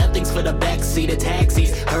sweet, nothing's for the backseat of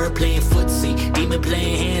taxis. Her playing footsie, demon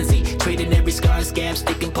playing handsy. Trading every scar, scab,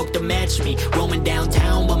 stick and poke to match me. Roaming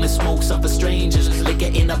downtown, woman smokes off a strangers. Liquor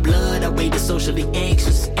in our blood, our way to socially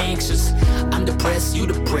anxious. I'm depressed, you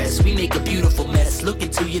depressed. We make a beautiful mess. Look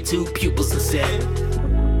into your two pupils and said,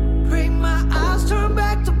 Break my eyes, turn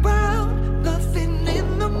back to brown. Nothing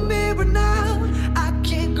in the mirror now. I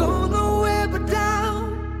can't go nowhere but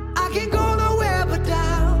down. I can't go nowhere but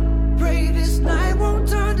down. Pray this night won't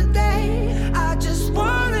turn to day. I just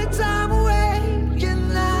wanted time away.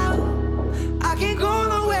 And now I can't go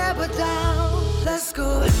nowhere but down. Let's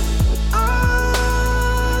go.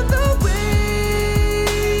 All the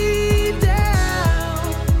way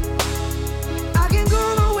down. I can't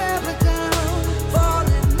go nowhere but down.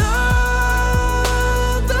 Falling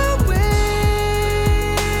all the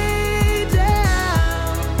way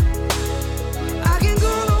down. I can't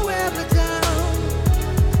go nowhere but down.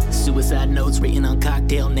 suicide notes written on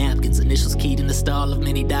cocktail napkins. Initials keyed in the stall of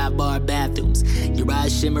many dive bar bathrooms. Your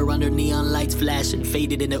eyes shimmer under neon lights flashing.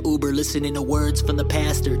 Faded in an Uber, listening to words from the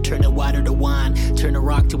pastor. Turning water to wine, turn a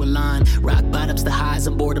rock to a line. Rock bottoms to highs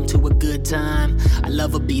and boredom to a good time. I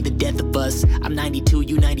love will be the death of us. I'm 92,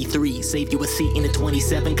 you 93. Save you a seat in the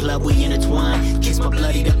 27 club, we intertwine. Kiss my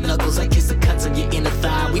bloodied up knuckles, I kiss the cuts on your inner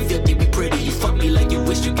thigh. We feel deeply pretty, you fuck me like you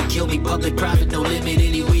wish you could kill me. Public, private, no limit,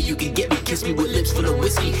 any way you can get me. Kiss me with lips full of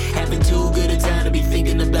whiskey. Having too good a time to be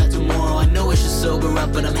thinking about tomorrow. I know I should sober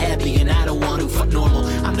up, but I'm happy and I don't want to fuck normal.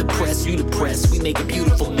 I'm depressed, you depressed, we make a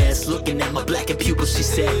beautiful mess. Looking at my blackened pupils, she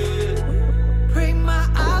said, Pray my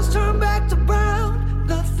eyes turn back to brown.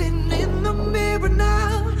 Nothing in the mirror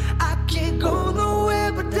now. I can't go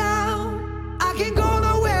nowhere but down. I can't go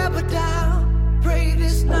nowhere but down. Pray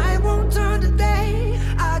this night won't turn to day.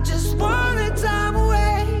 I just wanted time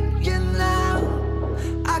away.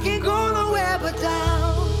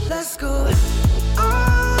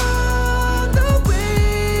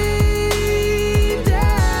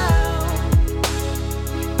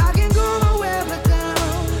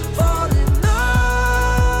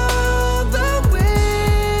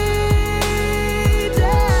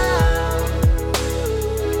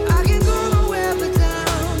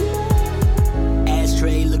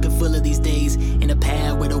 In a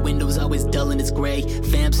pad where the window's always dull and it's gray.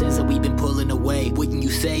 Fam says that we've been pulling away. Wouldn't you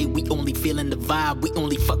say we only feeling the vibe? We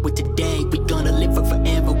only fuck with today. We gonna live for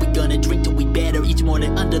forever. We gonna drink till we better. Each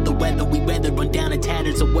morning under the weather, we rather run down and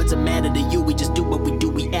tattered. So what's the matter to you? We just do what we do.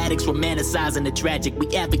 We addicts romanticizing the tragic. We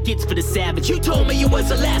advocates for the savage. You told me you was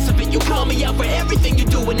the last of it. You call me out for everything you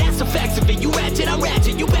do, and that's the facts of it. You ratchet, I'm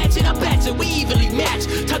ratchet. You batchet, I'm batchet. We evenly match.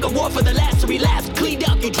 Tug of war for the last to relapse. Cleaned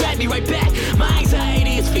up, you drag me right back. My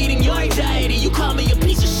anxiety is feeding your anxiety. You call me a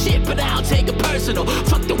piece of shit, but I don't take it personal.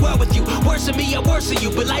 Fuck the world with you. Worse than me, I'm worse than you.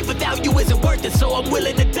 But life without you isn't worth it, so I'm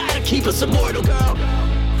willing to die to keep us immortal, girl.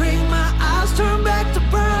 Bring my eyes, turn back to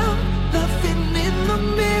brown. Nothing in the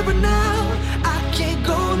mirror now. I can't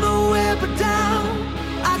go nowhere but down.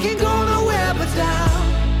 I can't go nowhere but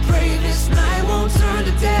down. Pray this night won't turn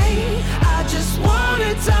to day. I just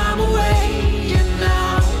wanted time away. And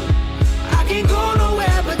now I can't go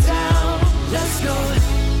nowhere but down. Let's go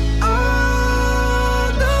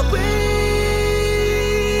all the way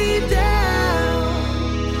down.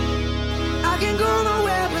 I can't go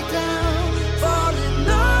nowhere but down. Falling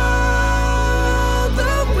all the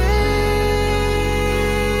way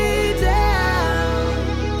down.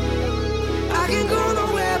 I can't go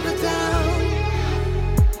nowhere but down.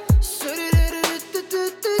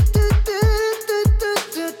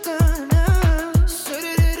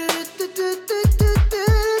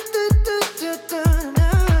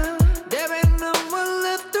 There ain't no one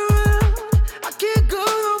left around. I can't go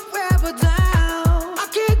nowhere but down. I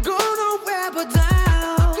can't go nowhere but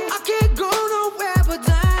down. I can't go nowhere but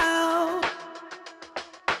down.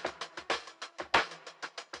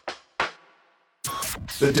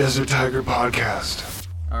 The Desert Tiger Podcast.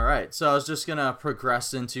 All right, so I was just gonna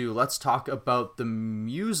progress into, let's talk about the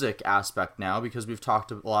music aspect now, because we've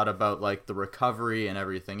talked a lot about like the recovery and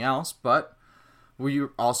everything else, but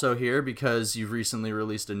we're also here because you've recently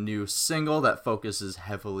released a new single that focuses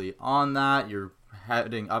heavily on that. You're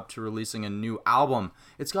heading up to releasing a new album.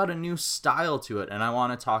 It's got a new style to it, and I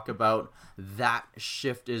want to talk about that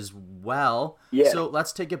shift as well. Yeah. So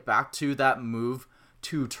let's take it back to that move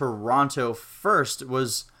to Toronto first.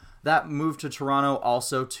 Was that move to Toronto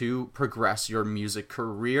also to progress your music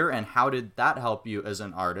career, and how did that help you as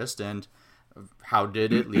an artist, and how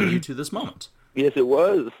did it lead you to this moment? Yes, it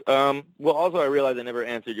was. Well, also, I realized I never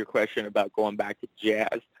answered your question about going back to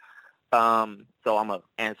jazz. So I'm going to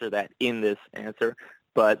answer that in this answer.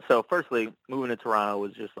 But so firstly, moving to Toronto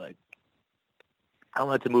was just like, I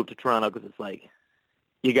wanted to move to Toronto because it's like,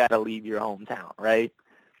 you got to leave your hometown, right?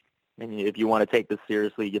 And if you want to take this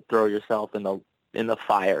seriously, you throw yourself in the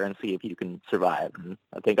fire and see if you can survive. And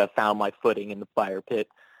I think I found my footing in the fire pit.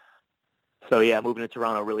 So yeah, moving to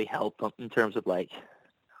Toronto really helped in terms of like,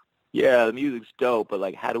 yeah, the music's dope, but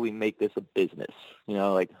like, how do we make this a business? You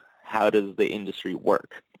know, like, how does the industry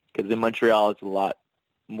work? Because in Montreal, it's a lot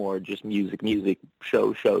more just music,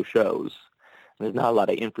 shows. And there's not a lot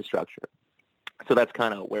of infrastructure. So that's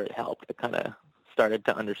kind of where it helped. I kind of started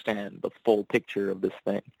to understand the full picture of this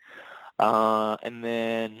thing. And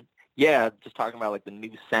then, yeah, just talking about like the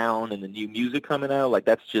new sound and the new music coming out, like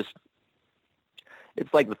that's just,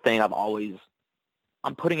 it's like the thing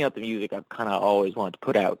I'm putting out the music I've kind of always wanted to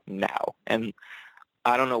put out now. And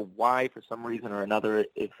I don't know why, for some reason or another,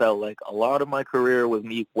 it felt like a lot of my career was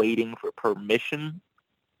me waiting for permission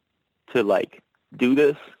to like do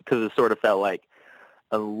this, because it sort of felt like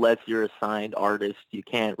unless you're a signed artist, you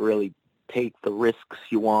can't really take the risks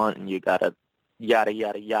you want, and you gotta yada,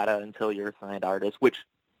 yada, yada until you're a signed artist, which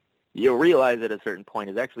you'll realize at a certain point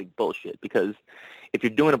is actually bullshit, because if you're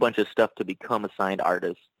doing a bunch of stuff to become a signed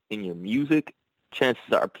artist in your music,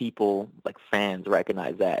 chances are people, like fans,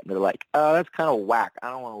 recognize that, and they're like, oh, that's kind of whack. I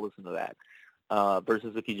don't want to listen to that.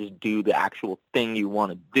 Versus if you just do the actual thing you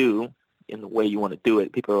want to do in the way you want to do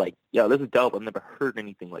it, people are like, yo, this is dope. I've never heard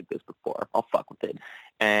anything like this before. I'll fuck with it.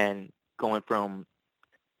 And going from,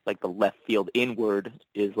 like, the left field inward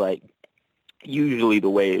is, like, usually the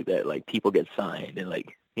way that, like, people get signed and,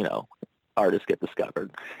 like, you know, artists get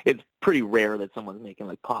discovered. It's pretty rare that someone's making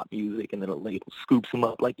like pop music and then a label scoops them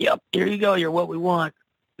up like, yep, here you go, you're what we want.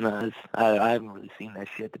 No, I haven't really seen that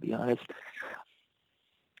shit, to be honest.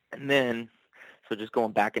 And then, so just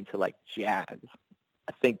going back into like jazz,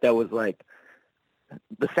 I think that was like,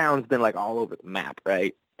 the sound's been like all over the map,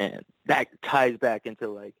 right? And that ties back into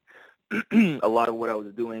like a lot of what I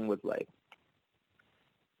was doing was like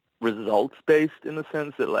results based, in the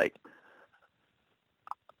sense that like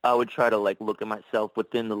I would try to like look at myself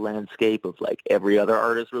within the landscape of like every other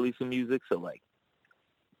artist releasing music. So like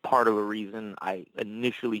part of the reason I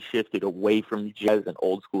initially shifted away from jazz and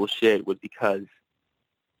old school shit was because,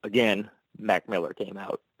 again, Mac Miller came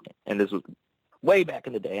out, and this was way back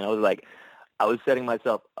in the day, and I was like, I was setting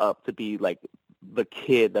myself up to be like the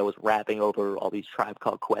kid that was rapping over all these Tribe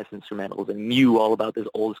Called Quest instrumentals and knew all about this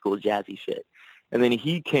old school jazzy shit. And then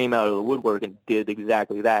he came out of the woodwork and did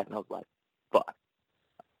exactly that, and I was like, fuck,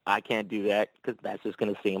 I can't do that because that's just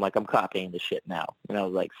going to seem like I'm copying the shit now. And I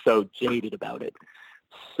was like so jaded about it.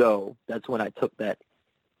 So that's when I took that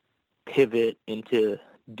pivot into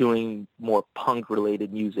doing more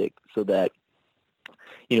punk-related music so that,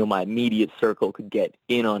 you know, my immediate circle could get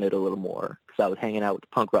in on it a little more because I was hanging out with the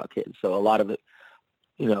punk rock kids. So a lot of it,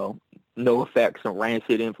 you know, No Effects and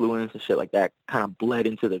Rancid influence and shit like that kind of bled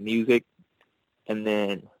into the music. And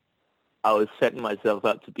then I was setting myself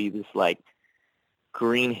up to be this, like,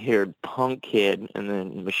 green-haired punk kid, and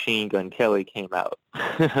then Machine Gun Kelly came out.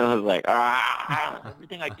 I was like,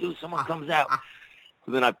 everything I do, someone comes out.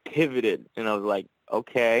 So then I pivoted, and I was like,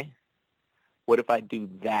 okay, what if I do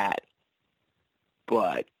that,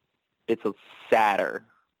 but it's a sadder,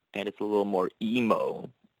 and it's a little more emo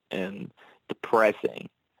and depressing.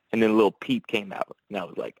 And then Lil Peep came out, and I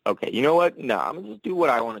was like, okay, you know what? No, I'm going to just do what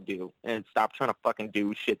I want to do and stop trying to fucking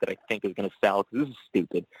do shit that I think is going to sell, because this is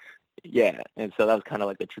stupid. Yeah, and so that was kind of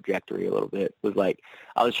like the trajectory a little bit. It was like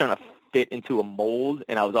I was trying to fit into a mold,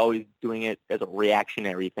 and I was always doing it as a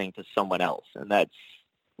reactionary thing to someone else, and that's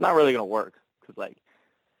not really going to work because, like,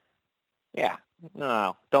 yeah,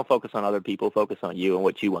 no, don't focus on other people. Focus on you and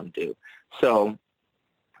what you want to do. So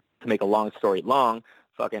to make a long story long,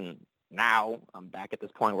 fucking now I'm back at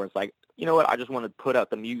this point where it's like, you know what, I just want to put out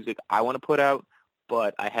the music I want to put out,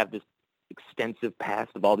 but I have this extensive past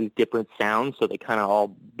of all these different sounds, so they kind of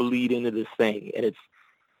all bleed into this thing, and it's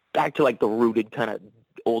back to like the rooted kind of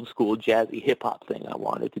old school jazzy hip hop thing I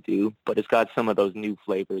wanted to do, but it's got some of those new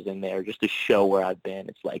flavors in there just to show where I've been.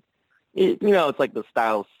 It's like, you know, it's like the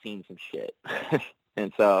style's seen some shit.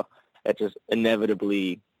 And so it just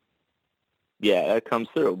inevitably, yeah, it comes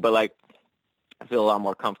through. But like, I feel a lot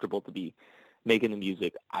more comfortable to be making the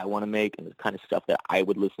music I want to make and the kind of stuff that I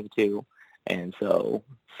would listen to. And so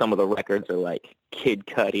some of the records are like Kid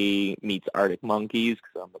Cudi meets Arctic Monkeys,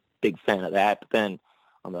 because I'm a big fan of that. But then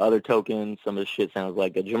on the other token, some of the shit sounds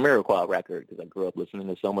like a Jamiroquai record, because I grew up listening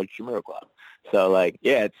to so much Jamiroquai. So like,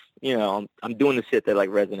 yeah, it's, you know, I'm doing the shit that like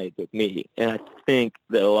resonates with me. And I think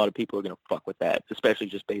that a lot of people are going to fuck with that, especially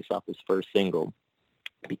just based off this first single,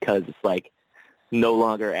 because it's like no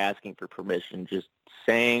longer asking for permission, just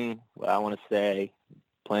saying what I want to say,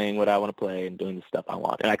 playing what I want to play, and doing the stuff I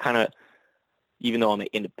want. And I kind of, even though I'm an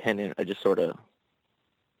independent, I just sort of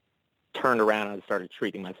turned around and started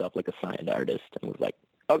treating myself like a signed artist, and was like,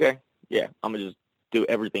 okay, yeah, I'm going to just do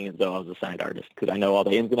everything as though I was a signed artist, because I know all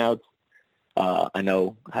the ins and outs. I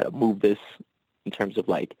know how to move this in terms of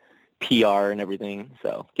like PR and everything.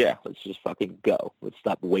 So yeah, let's just fucking go. Let's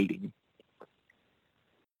stop waiting.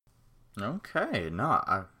 Okay, no,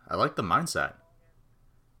 I like the mindset.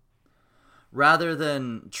 Rather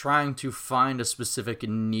than trying to find a specific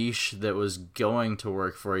niche that was going to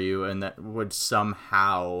work for you and that would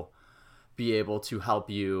somehow be able to help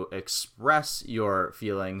you express your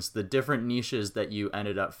feelings, the different niches that you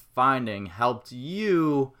ended up finding helped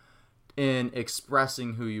you in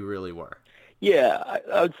expressing who you really were. Yeah,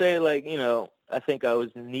 I would say, like, you know, I think I was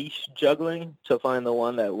niche juggling to find the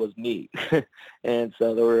one that was me. And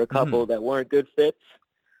so there were a couple that weren't good fits.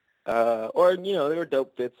 Or, you know, they were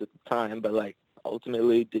dope fits at the time, but, like,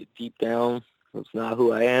 ultimately, deep down, it's not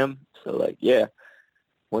who I am. So, like, yeah,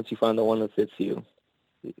 once you find the one that fits you,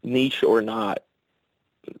 niche or not,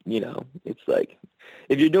 you know, it's like,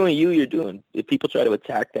 if you're doing you, you're doing. If people try to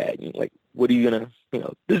attack that, you're like, what are you going to, you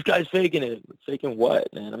know, this guy's faking it. Faking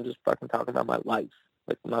what, man? I'm just fucking talking about my life.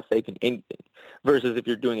 Like, I'm not faking anything. Versus if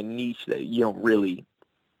you're doing a niche that you don't really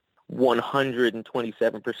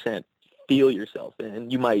 127% feel yourself in,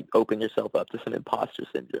 you might open yourself up to some imposter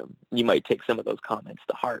syndrome. You might take some of those comments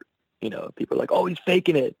to heart. You know, people are like, oh, he's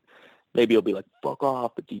faking it. Maybe you'll be like, fuck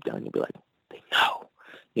off. But deep down, you'll be like, they know.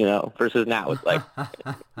 You know, versus now it's like,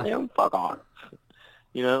 man, fuck off.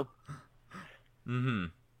 You know? Mm-hmm.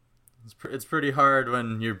 It's pretty hard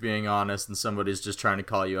when you're being honest and somebody's just trying to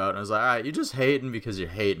call you out. And it's like, all right, you're just hating because you're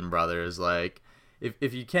hating, brother. It's like,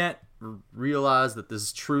 if you can't realize that this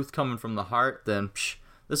is truth coming from the heart, then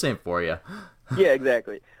this ain't for you. Yeah,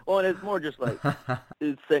 exactly. Well, and it's more just like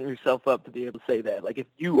it's setting yourself up to be able to say that. Like, if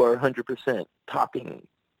you are 100% talking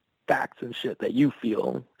facts and shit that you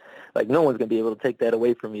feel, like, no one's going to be able to take that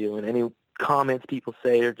away from you. And any comments people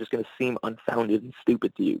say are just going to seem unfounded and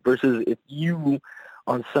stupid to you. Versus if you,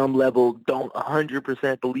 on some level, don't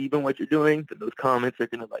 100% believe in what you're doing, then those comments are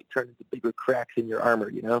going to, like, turn into bigger cracks in your armor,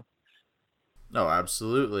 you know? Oh,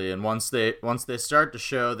 absolutely. And once they start to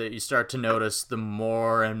show, that you start to notice the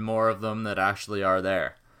more and more of them that actually are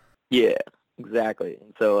there. Yeah, exactly.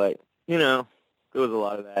 And so, like, you know, there was a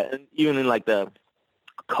lot of that. And even in, like, the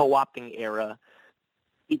co-opting era,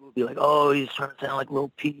 people would be like, oh, he's trying to sound like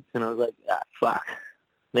Lil Peep. And I was like, fuck.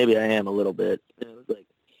 Maybe I am a little bit. And it was, like,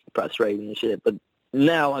 frustrating and shit. But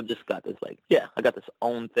now I've just got this, like, I got this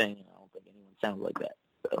own thing, and I don't think anyone sounds like that.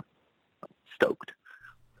 So, I'm stoked.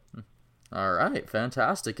 All right,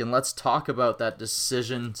 fantastic. And let's talk about that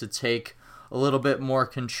decision to take a little bit more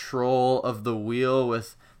control of the wheel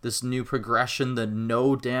with this new progression, the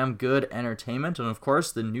No Damn Good Entertainment, and of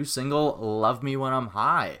course the new single, Love Me When I'm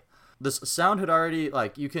High. This sound had already,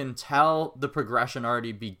 like, you can tell the progression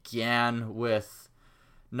already began with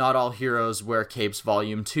Not All Heroes Wear Capes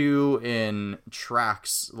Volume 2 in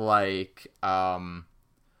tracks like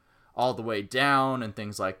All the Way Down and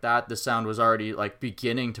things like that. The sound was already, like,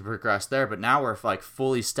 beginning to progress there, but now we're, like,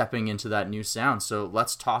 fully stepping into that new sound. So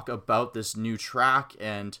let's talk about this new track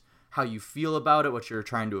and how you feel about it, what you're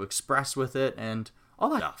trying to express with it, and all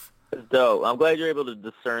that stuff. It's dope. I'm glad you're able to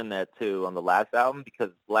discern that, too, on the last album, because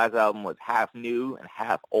the last album was half new and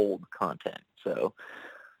half old content. So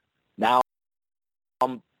now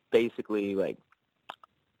I'm basically, like,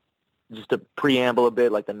 just to preamble a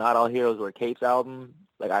bit, like the Not All Heroes Wear Capes album,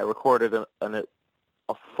 like, I recorded a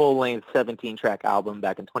full-length 17-track album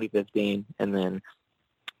back in 2015, and then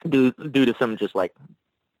due to some just, like,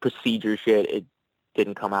 procedure shit, it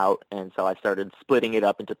didn't come out, and so I started splitting it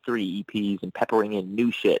up into 3 EPs and peppering in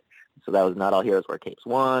new shit. So that was Not All Heroes Wear Capes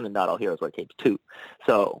 1 and Not All Heroes Wear Capes 2.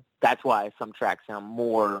 So that's why some tracks sound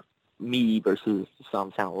more me versus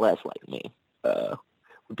some sound less like me,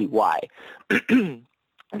 would be why.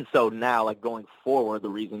 And so now, like, going forward, the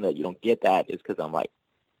reason that you don't get that is because I'm like,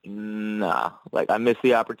 nah, like, I missed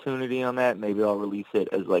the opportunity on that. Maybe I'll release it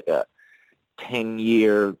as, like, a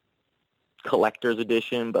 10-year collector's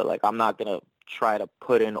edition, but, like, I'm not going to try to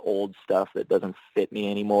put in old stuff that doesn't fit me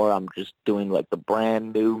anymore. I'm just doing, like, the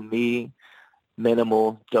brand new me,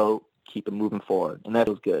 minimal, dope, keep it moving forward. And that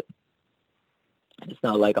was good. It's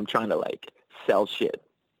not like I'm trying to, like, sell shit,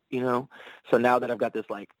 you know? So now that I've got this,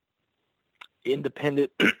 like,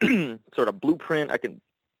 independent sort of blueprint, I can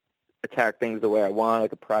attack things the way I want. I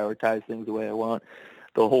can prioritize things the way I want.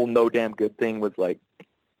 The whole No Damn Good thing was, like,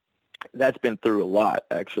 that's been through a lot,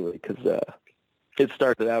 actually, because it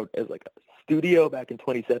started out as, like, a studio back in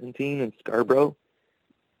 2017 in Scarborough,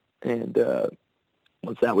 and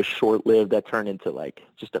once that was short-lived, that turned into, like,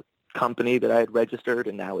 just a company that I had registered,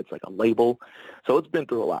 and now it's, like, a label. So it's been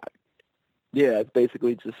through a lot. Yeah, it's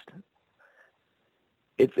basically just,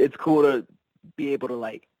 it's cool to be able to,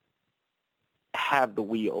 like, have the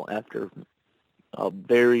wheel after a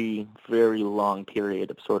very, very long period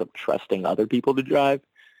of sort of trusting other people to drive.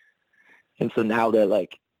 And so now that,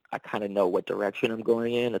 like, I kind of know what direction I'm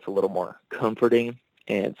going in, it's a little more comforting.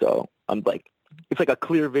 And so I'm like, it's like a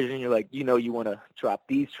clear vision. You're like, you know, you want to drop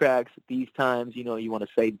these tracks at these times. You know, you want to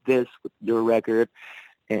say this with your record.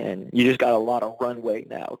 And you just got a lot of runway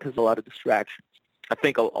now because a lot of distractions. I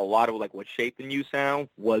think a lot of, like, what shaped the new sound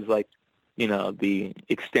was, like, you know, the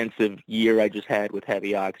extensive year I just had with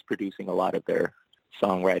Heavy Ox producing a lot of their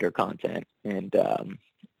songwriter content. And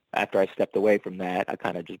after I stepped away from that, I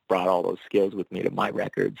kind of just brought all those skills with me to my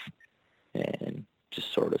records and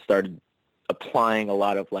just sort of started applying a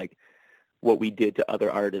lot of, like, what we did to other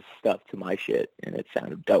artists' stuff to my shit, and it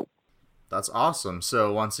sounded dope. That's awesome.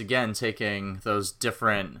 So once again, taking those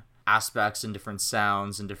different aspects and different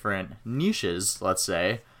sounds and different niches, let's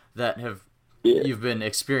say, that have you've been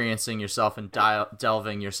experiencing yourself and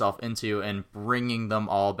delving yourself into and bringing them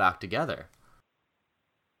all back together.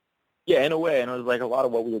 Yeah, in a way. And it was like a lot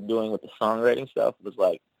of what we were doing with the songwriting stuff was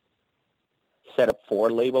like set up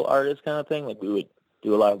for label artists kind of thing. Like we would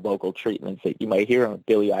do a lot of vocal treatments that you might hear on a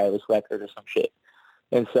Billie Eilish record or some shit.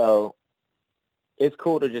 And so it's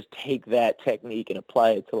cool to just take that technique and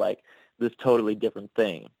apply it to like this totally different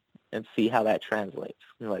thing and see how that translates.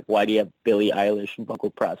 You know, like, why do you have Billie Eilish vocal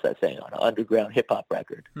processing on an underground hip-hop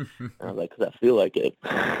record? And I was like, because I feel like it.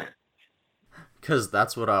 Because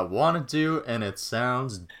that's what I want to do, and it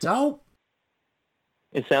sounds dope.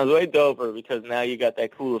 It sounds way doper because now you got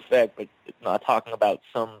that cool effect, but it's not talking about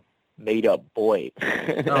some made-up boy.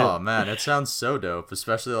 Oh, man, it sounds so dope,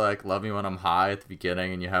 especially, like, Love Me When I'm High at the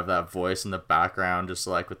beginning, and you have that voice in the background, just,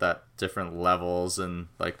 like, with that different levels and,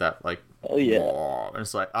 like, that, like, oh, yeah. And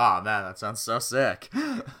it's like, oh, man, that sounds so sick.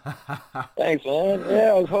 Thanks, man. Yeah,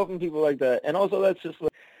 I was hoping people like that. And also, that's just,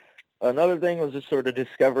 like, another thing was just sort of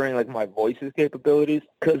discovering, like, my voice's capabilities.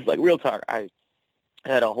 Because, like, real talk, I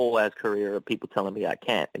had a whole-ass career of people telling me I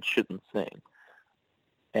can't and shouldn't sing.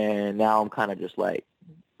 And now I'm kind of just like,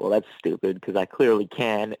 well, that's stupid because I clearly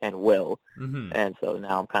can and will. Mm-hmm. And so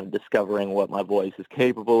now I'm kind of discovering what my voice is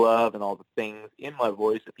capable of and all the things in my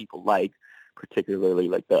voice that people like, particularly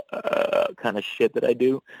like the kind of shit that I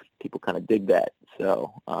do. People kind of dig that.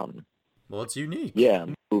 So, Well, it's unique. yeah,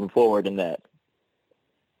 I'm moving forward in that.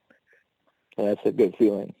 And that's a good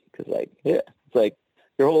feeling because, like, yeah, it's like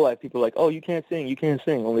your whole life people are like, oh, you can't sing,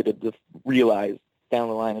 only to just realize down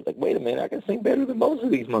the line, it's like, wait a minute, I can sing better than most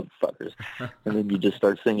of these motherfuckers. And then you just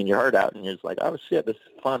start singing your heart out, and you're just like, oh, shit, this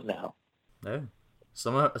is fun now. Hey,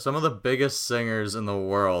 some of the biggest singers in the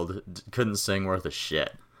world couldn't sing worth a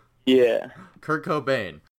shit. Yeah. Kurt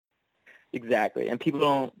Cobain. Exactly. And people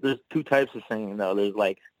don't, there's two types of singing, though. There's,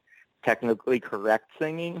 like, technically correct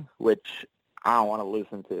singing, which I don't want to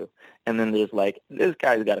listen to. And then there's, like, this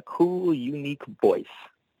guy's got a cool, unique voice.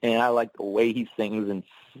 And I like the way he sings and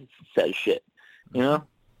says shit. You know?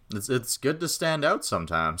 It's good to stand out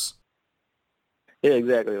sometimes. Yeah,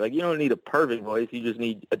 exactly. Like, you don't need a perfect voice. You just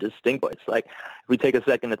need a distinct voice. Like, if we take a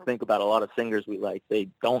second to think about a lot of singers we like, they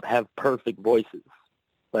don't have perfect voices.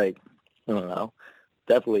 Like, I don't know.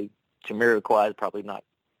 Definitely, Jamiroquai is probably not,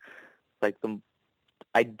 like, the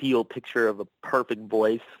ideal picture of a perfect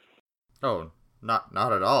voice. Oh, not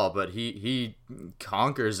at all, but he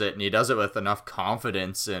conquers it, and he does it with enough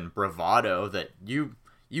confidence and bravado that you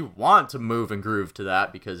want to move and groove to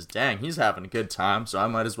that because, dang, he's having a good time, so I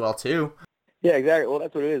might as well too. Yeah, exactly. Well,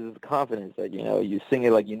 that's what it is confidence. Like, you know, you sing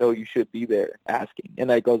it like you know you should be there asking. And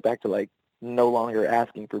that goes back to, like, no longer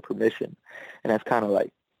asking for permission. And that's kind of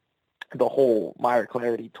like the whole Myra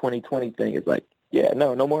Clarity 2020 thing is like, yeah,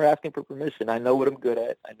 no more asking for permission. I know what I'm good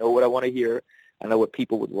at. I know what I want to hear. I know what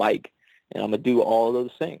people would like. And I'm going to do all of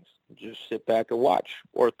those things. Just sit back and watch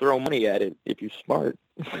or throw money at it if you're smart.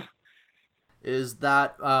 Is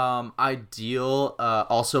that ideal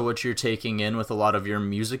also what you're taking in with a lot of your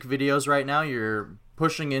music videos right now? You're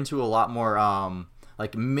pushing into a lot more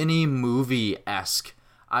like mini movie-esque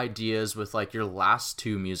ideas with like your last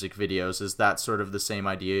two music videos. Is that sort of the same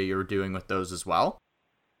idea you're doing with those as well?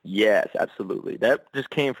 Yes, absolutely. That just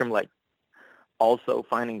came from like also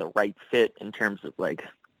finding the right fit in terms of like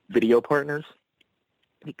video partners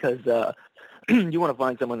because you want to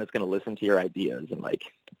find someone that's going to listen to your ideas and like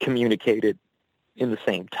communicate it in the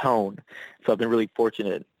same tone. So I've been really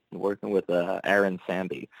fortunate in working with Aaron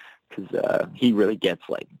Samby because he really gets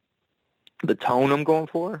like the tone I'm going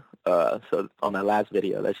for. So on my last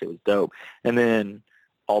video, that shit was dope. And then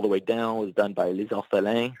All the Way Down was done by Les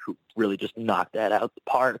Orphelins, who really just knocked that out the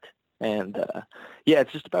park. And yeah,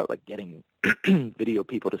 it's just about like getting video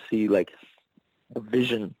people to see like a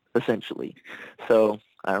vision essentially. So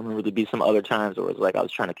I remember there'd be some other times where it was like I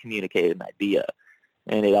was trying to communicate an idea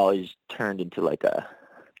and it always turned into like a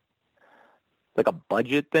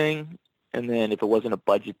budget thing. And then if it wasn't a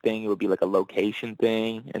budget thing, it would be like a location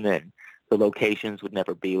thing. And then the locations would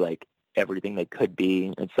never be like everything they could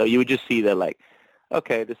be. And so you would just see that like,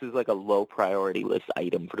 okay, this is like a low priority list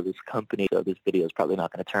item for this company. So this video is probably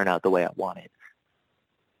not going to turn out the way I want it.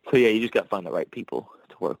 So yeah, you just got to find the right people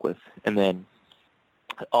to work with. And then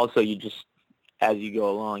also you just, as you go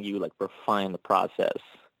along, you like refine the process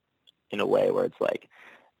in a way where it's like,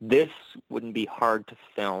 this wouldn't be hard to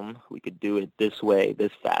film. We could do it this way,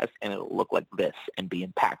 this fast, and it'll look like this and be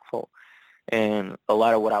impactful. And a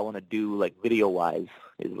lot of what I want to do, like video-wise,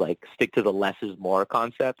 is like stick to the less is more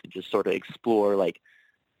concept and just sort of explore, like,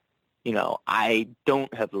 you know, I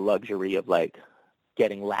don't have the luxury of like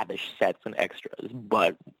getting lavish sets and extras,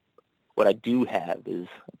 but what I do have is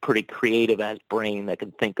a pretty creative-ass brain that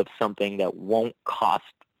can think of something that won't cost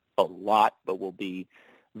a lot but will be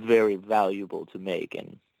very valuable to make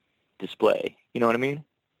and display. You know what I mean?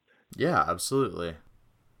 Yeah, absolutely.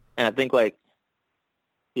 And I think like,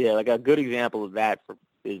 yeah, like a good example of that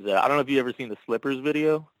is, I don't know if you've ever seen the Slippers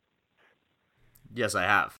video. Yes, I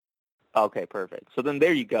have. Okay, perfect. So then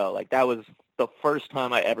there you go. Like that was the first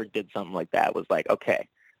time I ever did something like that was like, okay,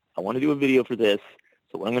 I want to do a video for this.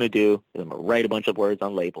 So what I'm going to do is I'm going to write a bunch of words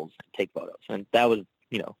on labels and take photos. And that was,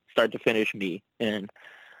 you know, start to finish me. And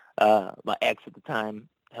my ex at the time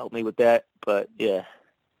helped me with that. But yeah,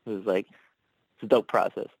 it was like, it's a dope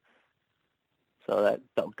process. So that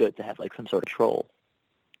felt good to have like some sort of control,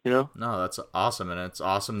 you know? No, that's awesome. And it's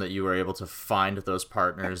awesome that you were able to find those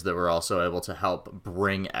partners that were also able to help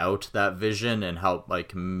bring out that vision and help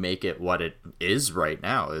like make it what it is right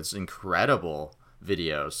now. It's incredible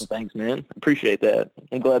videos. Thanks, man. Appreciate that.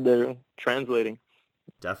 I'm glad they're translating.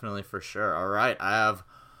 Definitely, for sure. All right, I have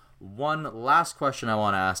one last question I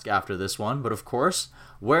want to ask after this one, but of course,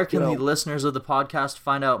 where can the listeners of the podcast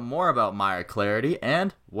find out more about Myra Clarity,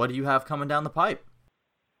 and what do you have coming down the pipe?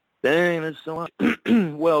 Dang, there's so much.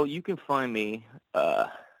 Well, you can find me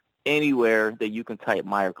anywhere that you can type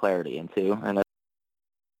Meyer Clarity into, and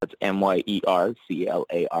that's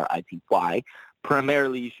MYERCLARITY.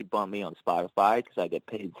 Primarily, you should bump me on Spotify because I get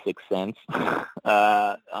paid 6 cents.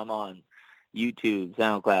 I'm on YouTube,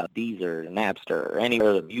 SoundCloud, Deezer, Napster,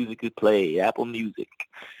 anywhere the music is played, Apple Music.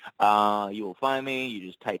 You will find me. You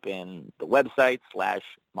just type in the website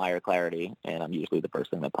 / Meyer Clarity, and I'm usually the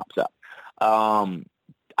first thing that pops up.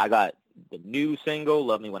 I got the new single,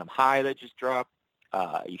 Love Me When I'm High, that just dropped.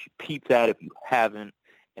 You should peep that if you haven't.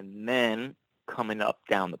 And then coming up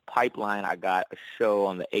down the pipeline, I got a show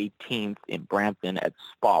on the 18th in Brampton at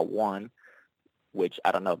Spa One, which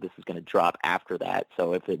I don't know if this is going to drop after that.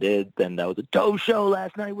 So if it did, then that was a dope show.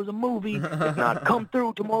 Last night was a movie. If not, come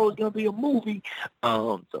through. Tomorrow's going to be a movie.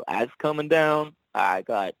 So that's coming down. I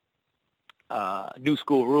got New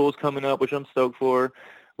School Rules coming up, which I'm stoked for,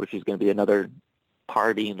 which is going to be another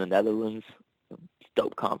party in the Netherlands.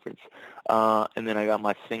 Dope conference. And then I got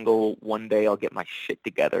my single, One Day I'll Get My Shit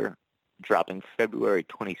Together, dropping February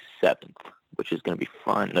 27th, which is going to be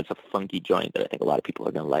fun. That's a funky joint that I think a lot of people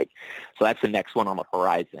are going to like. So that's the next one on the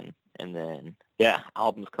horizon. And then,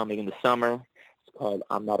 album's coming in the summer. It's called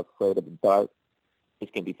I'm Not Afraid of the Dark.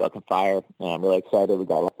 It's going to be fucking fire. And I'm really excited. We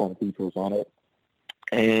got a lot of fun features on it.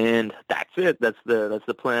 And that's it. That's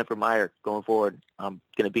the plan for Meyer going forward. I'm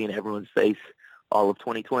going to be in everyone's face all of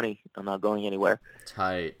 2020. I'm not going anywhere.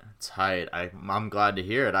 Tight. I'm glad to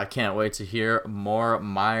hear it. I can't wait to hear more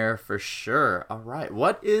Meyer for sure. All right.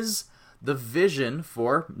 What is the vision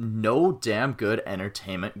for No Damn Good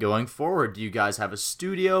Entertainment going forward? Do you guys have a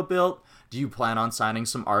studio built? Do you plan on signing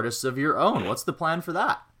some artists of your own? What's the plan for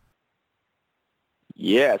that?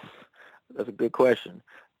 Yes, that's a good question.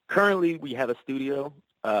 Currently, we have a studio,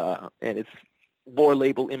 and it's more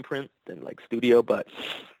label imprint than like studio, but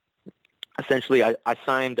essentially I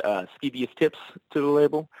signed Skeevious Tips to the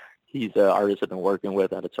label. He's an artist I've been working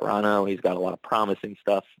with out of Toronto. He's got a lot of promising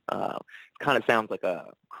stuff. Kind of sounds like a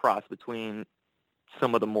cross between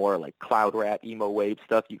some of the more like cloud rap, emo wave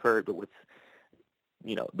stuff you've heard, but with,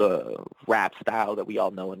 the rap style that we all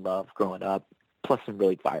know and love growing up, plus some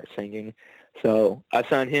really fire singing. So I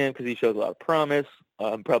signed him because he shows a lot of promise.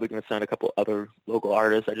 I'm probably going to sign a couple other local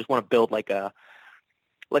artists. I just want to build like a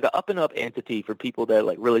up and up entity for people that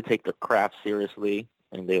like really take their craft seriously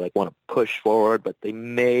and they like want to push forward, but they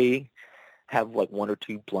may have like one or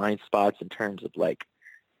two blind spots in terms of like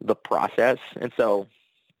the process. And so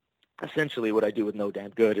essentially what I do with No Damn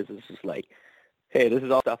Good is it's just like, hey, this is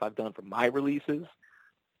all stuff I've done for my releases.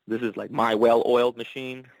 This is like my well-oiled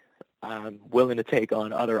machine. I'm willing to take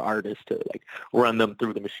on other artists to like run them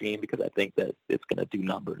through the machine because I think that it's going to do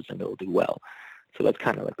numbers and it'll do well. So that's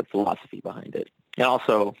kind of like the philosophy behind it. And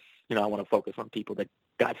also, I want to focus on people that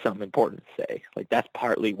got something important to say. Like that's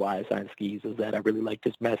partly why I signed Skeez, is that I really like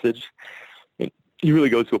this message. And he really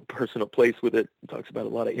goes to a personal place with it and talks about a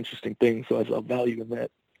lot of interesting things. So I love value in that.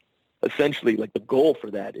 Essentially, like the goal for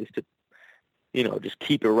that is to, just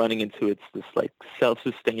keep it running into it's this like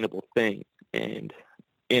self-sustainable thing. And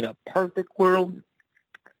in a perfect world,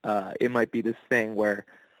 it might be this thing where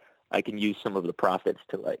I can use some of the profits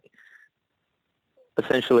to like,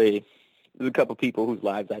 essentially, there's a couple people whose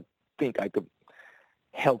lives I think I could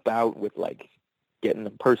help out with like getting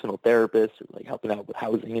them personal therapists or like helping out with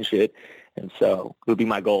housing and shit. And so it would be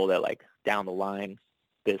my goal that like down the line,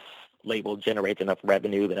 this label generates enough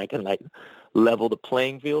revenue that I can like level the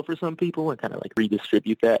playing field for some people and kind of like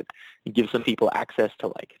redistribute that and give some people access to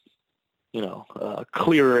like,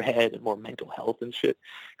 clearer head and more mental health and shit.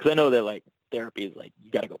 Because I know that like therapy is like you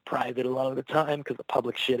got to go private a lot of the time because the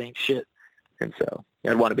public shit ain't shit. And so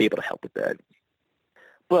I'd want to be able to help with that.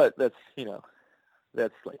 But that's,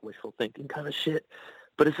 that's like wishful thinking kind of shit.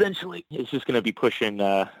 But essentially, it's just going to be pushing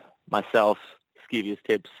myself, Skeevious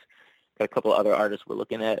Tips, got a couple other artists we're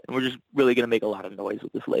looking at. And we're just really going to make a lot of noise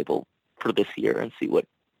with this label for this year and see what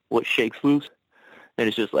shakes loose. And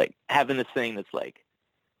it's just like having this thing that's like,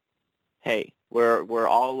 hey, we're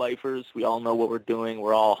all lifers. We all know what we're doing.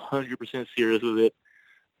 We're all 100% serious with it.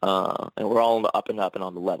 And we're all on the up and up and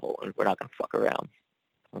on the level, and we're not going to fuck around.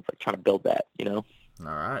 It's like trying to build that, All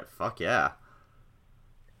right. Fuck yeah.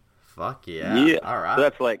 Yeah. All right. So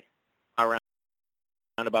that's like a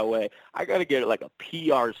roundabout way. I got to get like a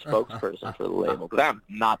PR spokesperson for the label, because I'm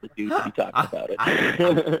not the dude to be talking about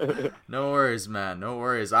it. No worries, man. No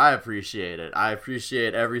worries. I appreciate it. I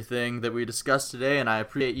appreciate everything that we discussed today, and I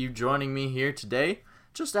appreciate you joining me here today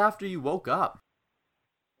just after you woke up.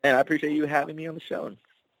 And I appreciate you having me on the show.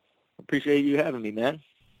 Appreciate you having me, man.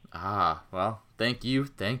 Well, thank you.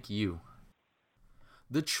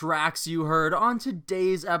 The tracks you heard on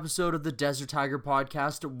today's episode of the Desert Tiger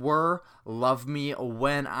Podcast were Love Me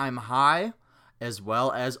When I'm High as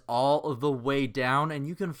well as All the Way Down, and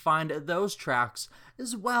you can find those tracks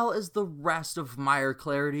as well as the rest of Meyer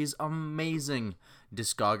Clarity's amazing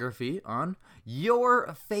discography on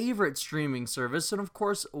your favorite streaming service. And of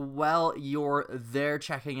course, while you're there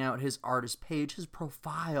checking out his artist page, his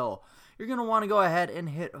profile, you're going to want to go ahead and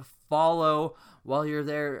hit follow while you're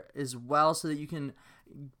there as well, so that you can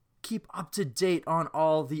keep up to date on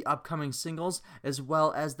all the upcoming singles, as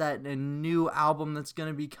well as that new album that's going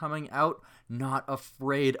to be coming out, Not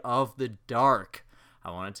Afraid of the Dark.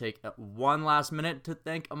 I want to take one last minute to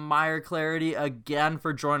thank Meyer Clarity again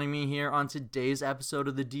for joining me here on today's episode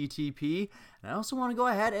of the DTP. And I also want to go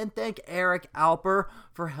ahead and thank Eric Alper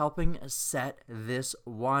for helping set this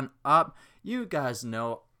one up. You guys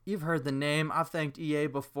know, you've heard the name. I've thanked EA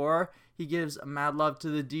before. He gives mad love to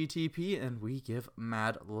the DTP, and we give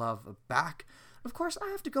mad love back. Of course, I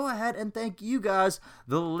have to go ahead and thank you guys,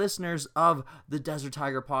 the listeners of the Desert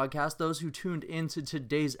Tiger podcast, those who tuned into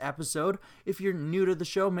today's episode. If you're new to the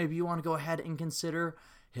show, maybe you want to go ahead and consider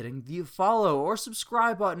hitting the follow or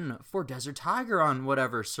subscribe button for Desert Tiger on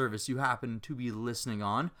whatever service you happen to be listening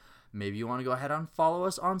on. Maybe you want to go ahead and follow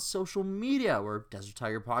us on social media. We're Desert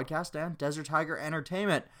Tiger Podcast and Desert Tiger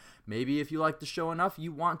Entertainment. Maybe if you like the show enough,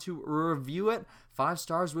 you want to review it. 5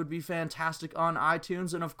 stars would be fantastic on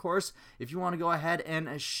iTunes. And of course, if you want to go ahead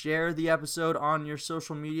and share the episode on your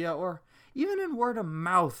social media, or even in word of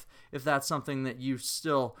mouth, if that's something that you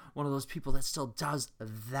still, one of those people that still does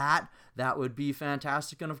that, that would be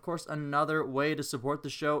fantastic. And of course, another way to support the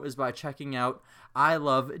show is by checking out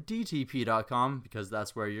ilovedtp.com, because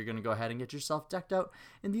that's where you're going to go ahead and get yourself decked out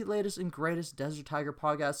in the latest and greatest Desert Tiger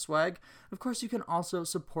podcast swag. Of course, you can also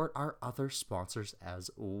support our other sponsors as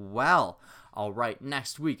well. All right,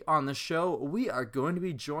 next week on the show, we are going to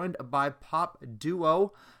be joined by pop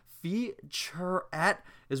duo Featurette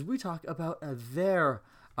as we talk about their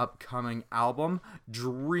upcoming album,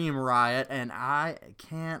 Dream Riot, and I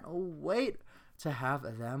can't wait to have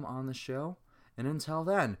them on the show. And until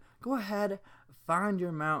then, go ahead, find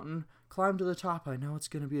your mountain, climb to the top. I know it's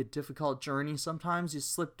going to be a difficult journey. Sometimes you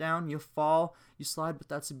slip down, you fall, you slide, but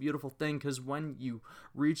that's a beautiful thing, because when you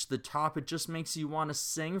reach the top, it just makes you want to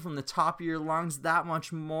sing from the top of your lungs that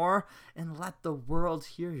much more and let the world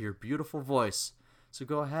hear your beautiful voice. So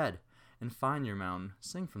go ahead and find your mountain,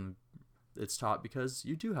 sing from its top, because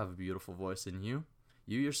you do have a beautiful voice in you.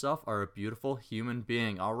 You yourself are a beautiful human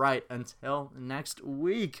being. All right, until next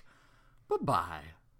week, bye-bye.